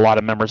close with a lot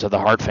of members of the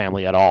Hart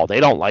family at all. They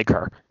don't like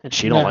her, and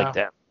she don't like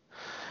them.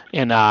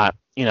 And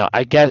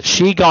I guess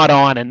she got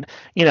on, and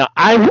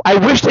I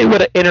wish they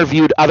would have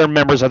interviewed other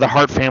members of the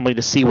Hart family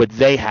to see what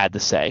they had to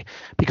say,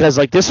 because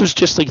this was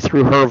just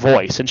through her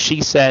voice, and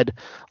she said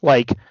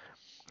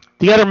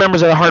the other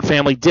members of the Hart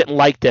family didn't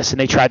like this, and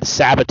they tried to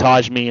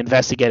sabotage me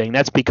investigating.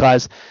 That's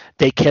because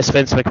they kiss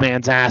Vince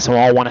McMahon's ass and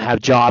all want to have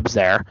jobs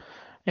there.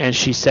 And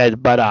she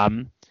said, but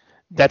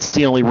that's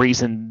the only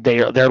reason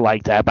they're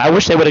like that. But I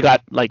wish they would have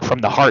got from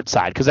the Hart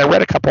side, because I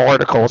read a couple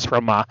articles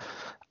from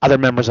other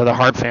members of the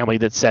Hart family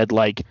that said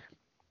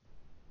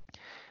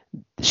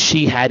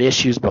she had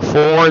issues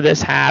before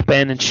this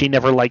happened, and she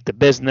never liked the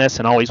business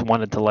and always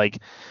wanted to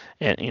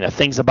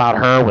things about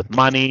her with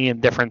money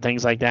and different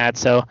things like that.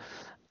 So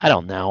I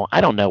don't know.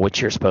 I don't know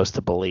what you're supposed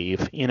to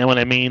believe. You know what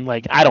I mean?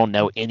 I don't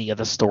know any of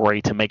the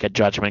story to make a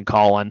judgment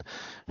call on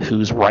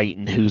who's right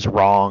and who's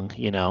wrong,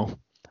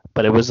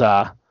 But it was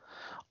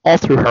all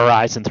through her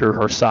eyes and through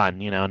her son,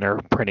 and they're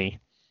pretty.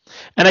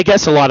 And I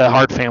guess a lot of the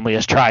Hart family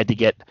has tried to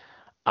get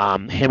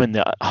him in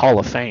the Hall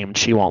of Fame, and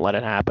she won't let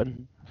it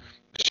happen.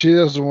 She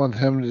doesn't want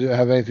him to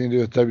have anything to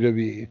do with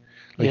WWE.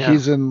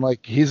 He's in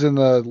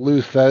the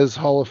Lou Thez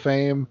Hall of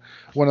Fame,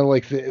 one of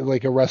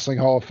a wrestling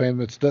Hall of Fame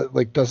that's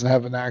doesn't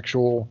have an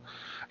actual.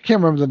 I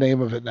can't remember the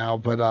name of it now,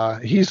 but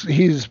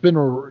he's been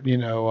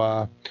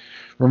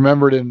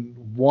remembered in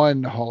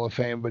one Hall of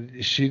Fame,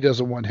 but she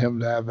doesn't want him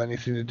to have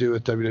anything to do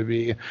with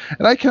WWE,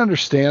 and I can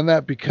understand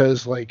that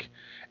because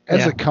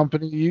as a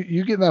company,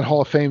 you get in that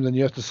Hall of Fame, then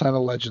you have to sign a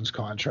Legends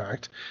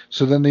contract.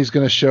 So then he's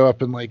going to show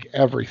up in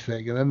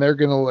everything, and then they're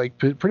going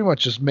to pretty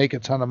much just make a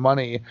ton of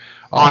money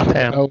off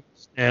him.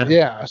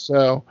 Yeah.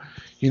 So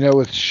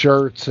with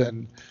shirts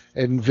and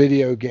in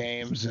video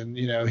games, and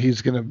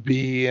he's going to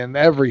be in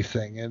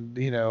everything,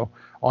 and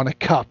on a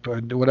cup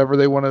and whatever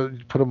they want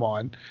to put him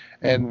on.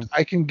 And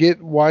I can get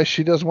why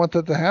she doesn't want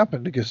that to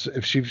happen, because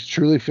if she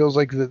truly feels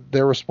like that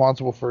they're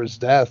responsible for his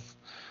death,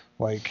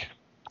 like.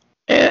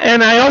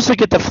 And I also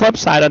get the flip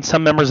side on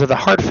some members of the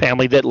Hart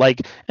family that,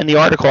 like, in the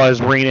article I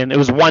was reading, it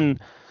was one,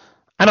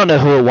 I don't know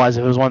who it was.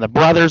 It was one of the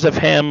brothers of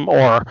him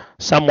or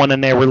someone,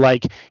 and they were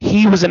like,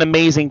 he was an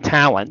amazing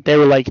talent. They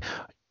were like,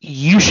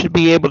 you should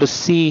be able to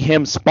see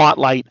him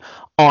spotlight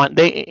on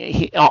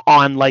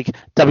like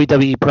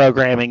WWE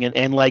programming,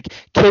 and like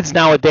kids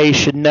nowadays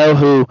should know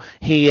who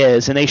he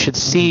is, and they should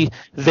see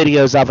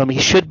videos of him. He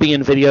should be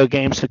in video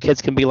games so kids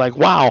can be like,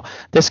 wow,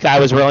 this guy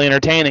was really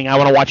entertaining. I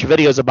want to watch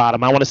videos about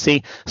him. I want to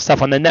see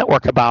stuff on the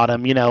network about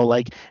him,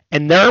 like,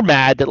 and they're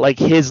mad that like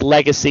his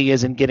legacy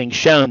isn't getting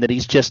shown, that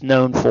he's just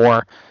known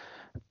for,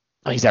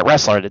 he's that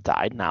wrestler that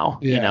died now.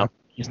 Yeah.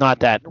 He's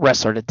not that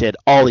wrestler that did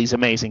all these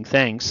amazing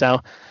things.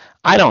 So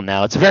I don't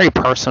know. It's a very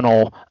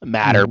personal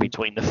matter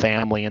between the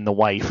family and the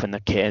wife and the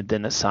kid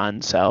and the son.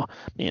 So,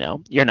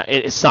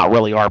 it's not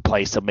really our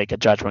place to make a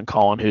judgment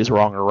call on who's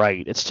wrong or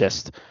right. It's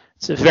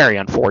very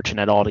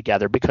unfortunate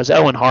altogether, because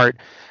Owen Hart,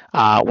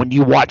 when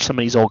you watch some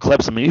of these old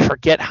clips, I mean, you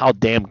forget how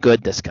damn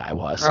good this guy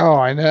was. Oh,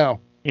 I know.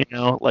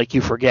 Like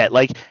you forget.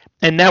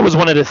 And that was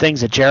one of the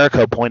things that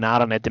Jericho pointed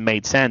out on it that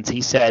made sense.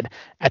 He said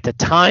at the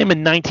time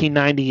in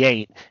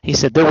 1998, he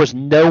said there was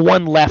no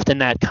one left in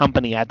that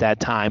company at that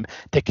time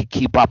that could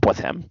keep up with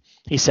him.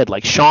 He said,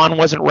 like, Shawn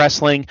wasn't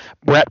wrestling,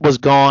 Brett was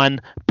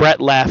gone,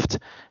 Brett left.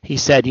 He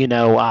said,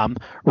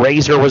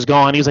 Razor was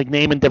gone. He was like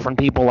naming different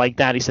people like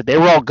that. He said they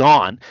were all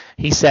gone.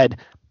 He said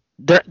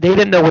they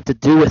didn't know what to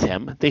do with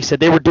him. They said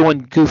they were doing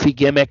goofy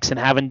gimmicks and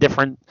having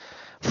different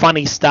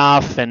funny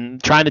stuff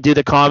and trying to do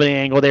the comedy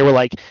angle. They were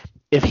like,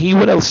 if he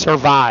would have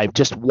survived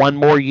just one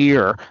more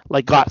year,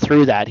 like got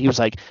through that, he was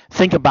like,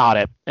 think about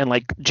it. And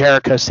like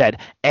Jericho said,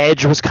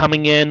 Edge was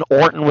coming in,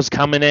 Orton was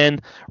coming in,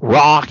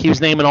 Rock, he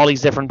was naming all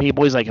these different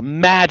people. He's like,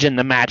 imagine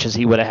the matches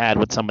he would have had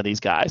with some of these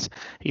guys.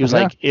 He was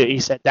like, he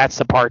said, that's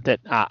the part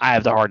that I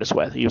have the hardest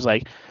with. He was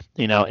like,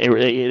 he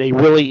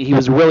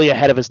was really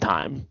ahead of his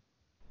time.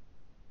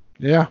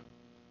 Yeah.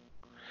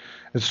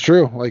 It's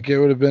true. Like, it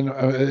would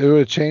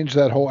have changed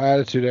that whole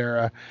Attitude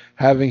Era,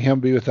 having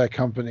him be with that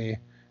company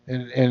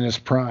in his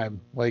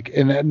prime, like,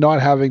 and not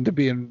having to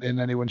be in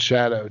anyone's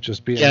shadow,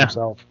 just being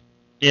himself.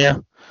 Yeah,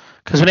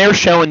 because when they were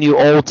showing you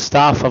old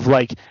stuff of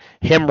like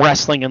him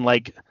wrestling in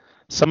like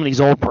some of these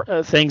old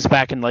things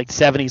back in like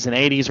 70s and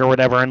 80s or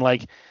whatever, and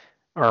like,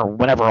 or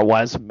whatever it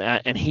was,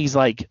 and he's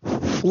like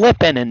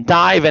flipping and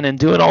diving and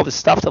doing all this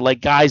stuff that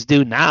like guys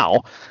do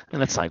now,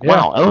 and it's like,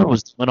 wow, Owen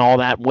was doing all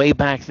that way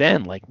back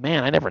then. Like,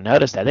 man, I never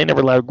noticed that. They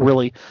never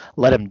really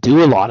let him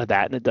do a lot of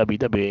that in the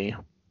WWE.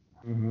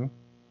 Mm-hmm.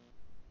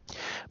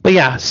 But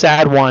yeah,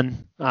 sad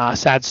one,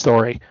 sad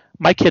story.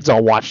 My kids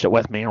all watched it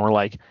with me and were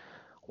like,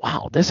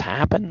 wow, this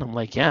happened? I'm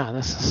like, yeah,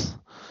 this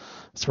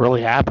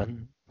really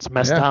happened. It's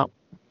messed up.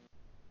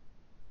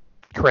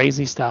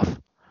 Crazy stuff.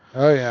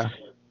 Oh, yeah.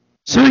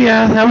 So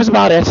yeah, that was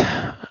about it.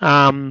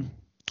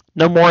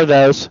 No more of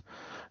those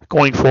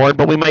going forward,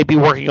 but we might be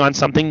working on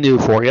something new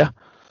for you.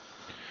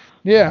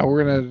 Yeah,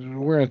 we're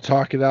gonna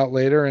talk it out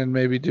later, and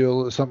maybe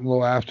do something a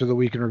little after the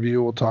week in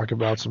review. We'll talk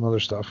about some other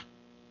stuff.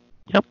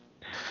 Yep.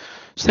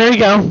 So there you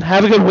go.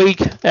 Have a good week,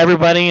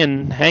 everybody,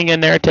 and hang in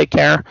there. Take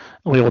care,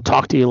 and we will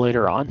talk to you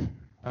later on.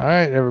 All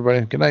right,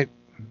 everybody. Good night.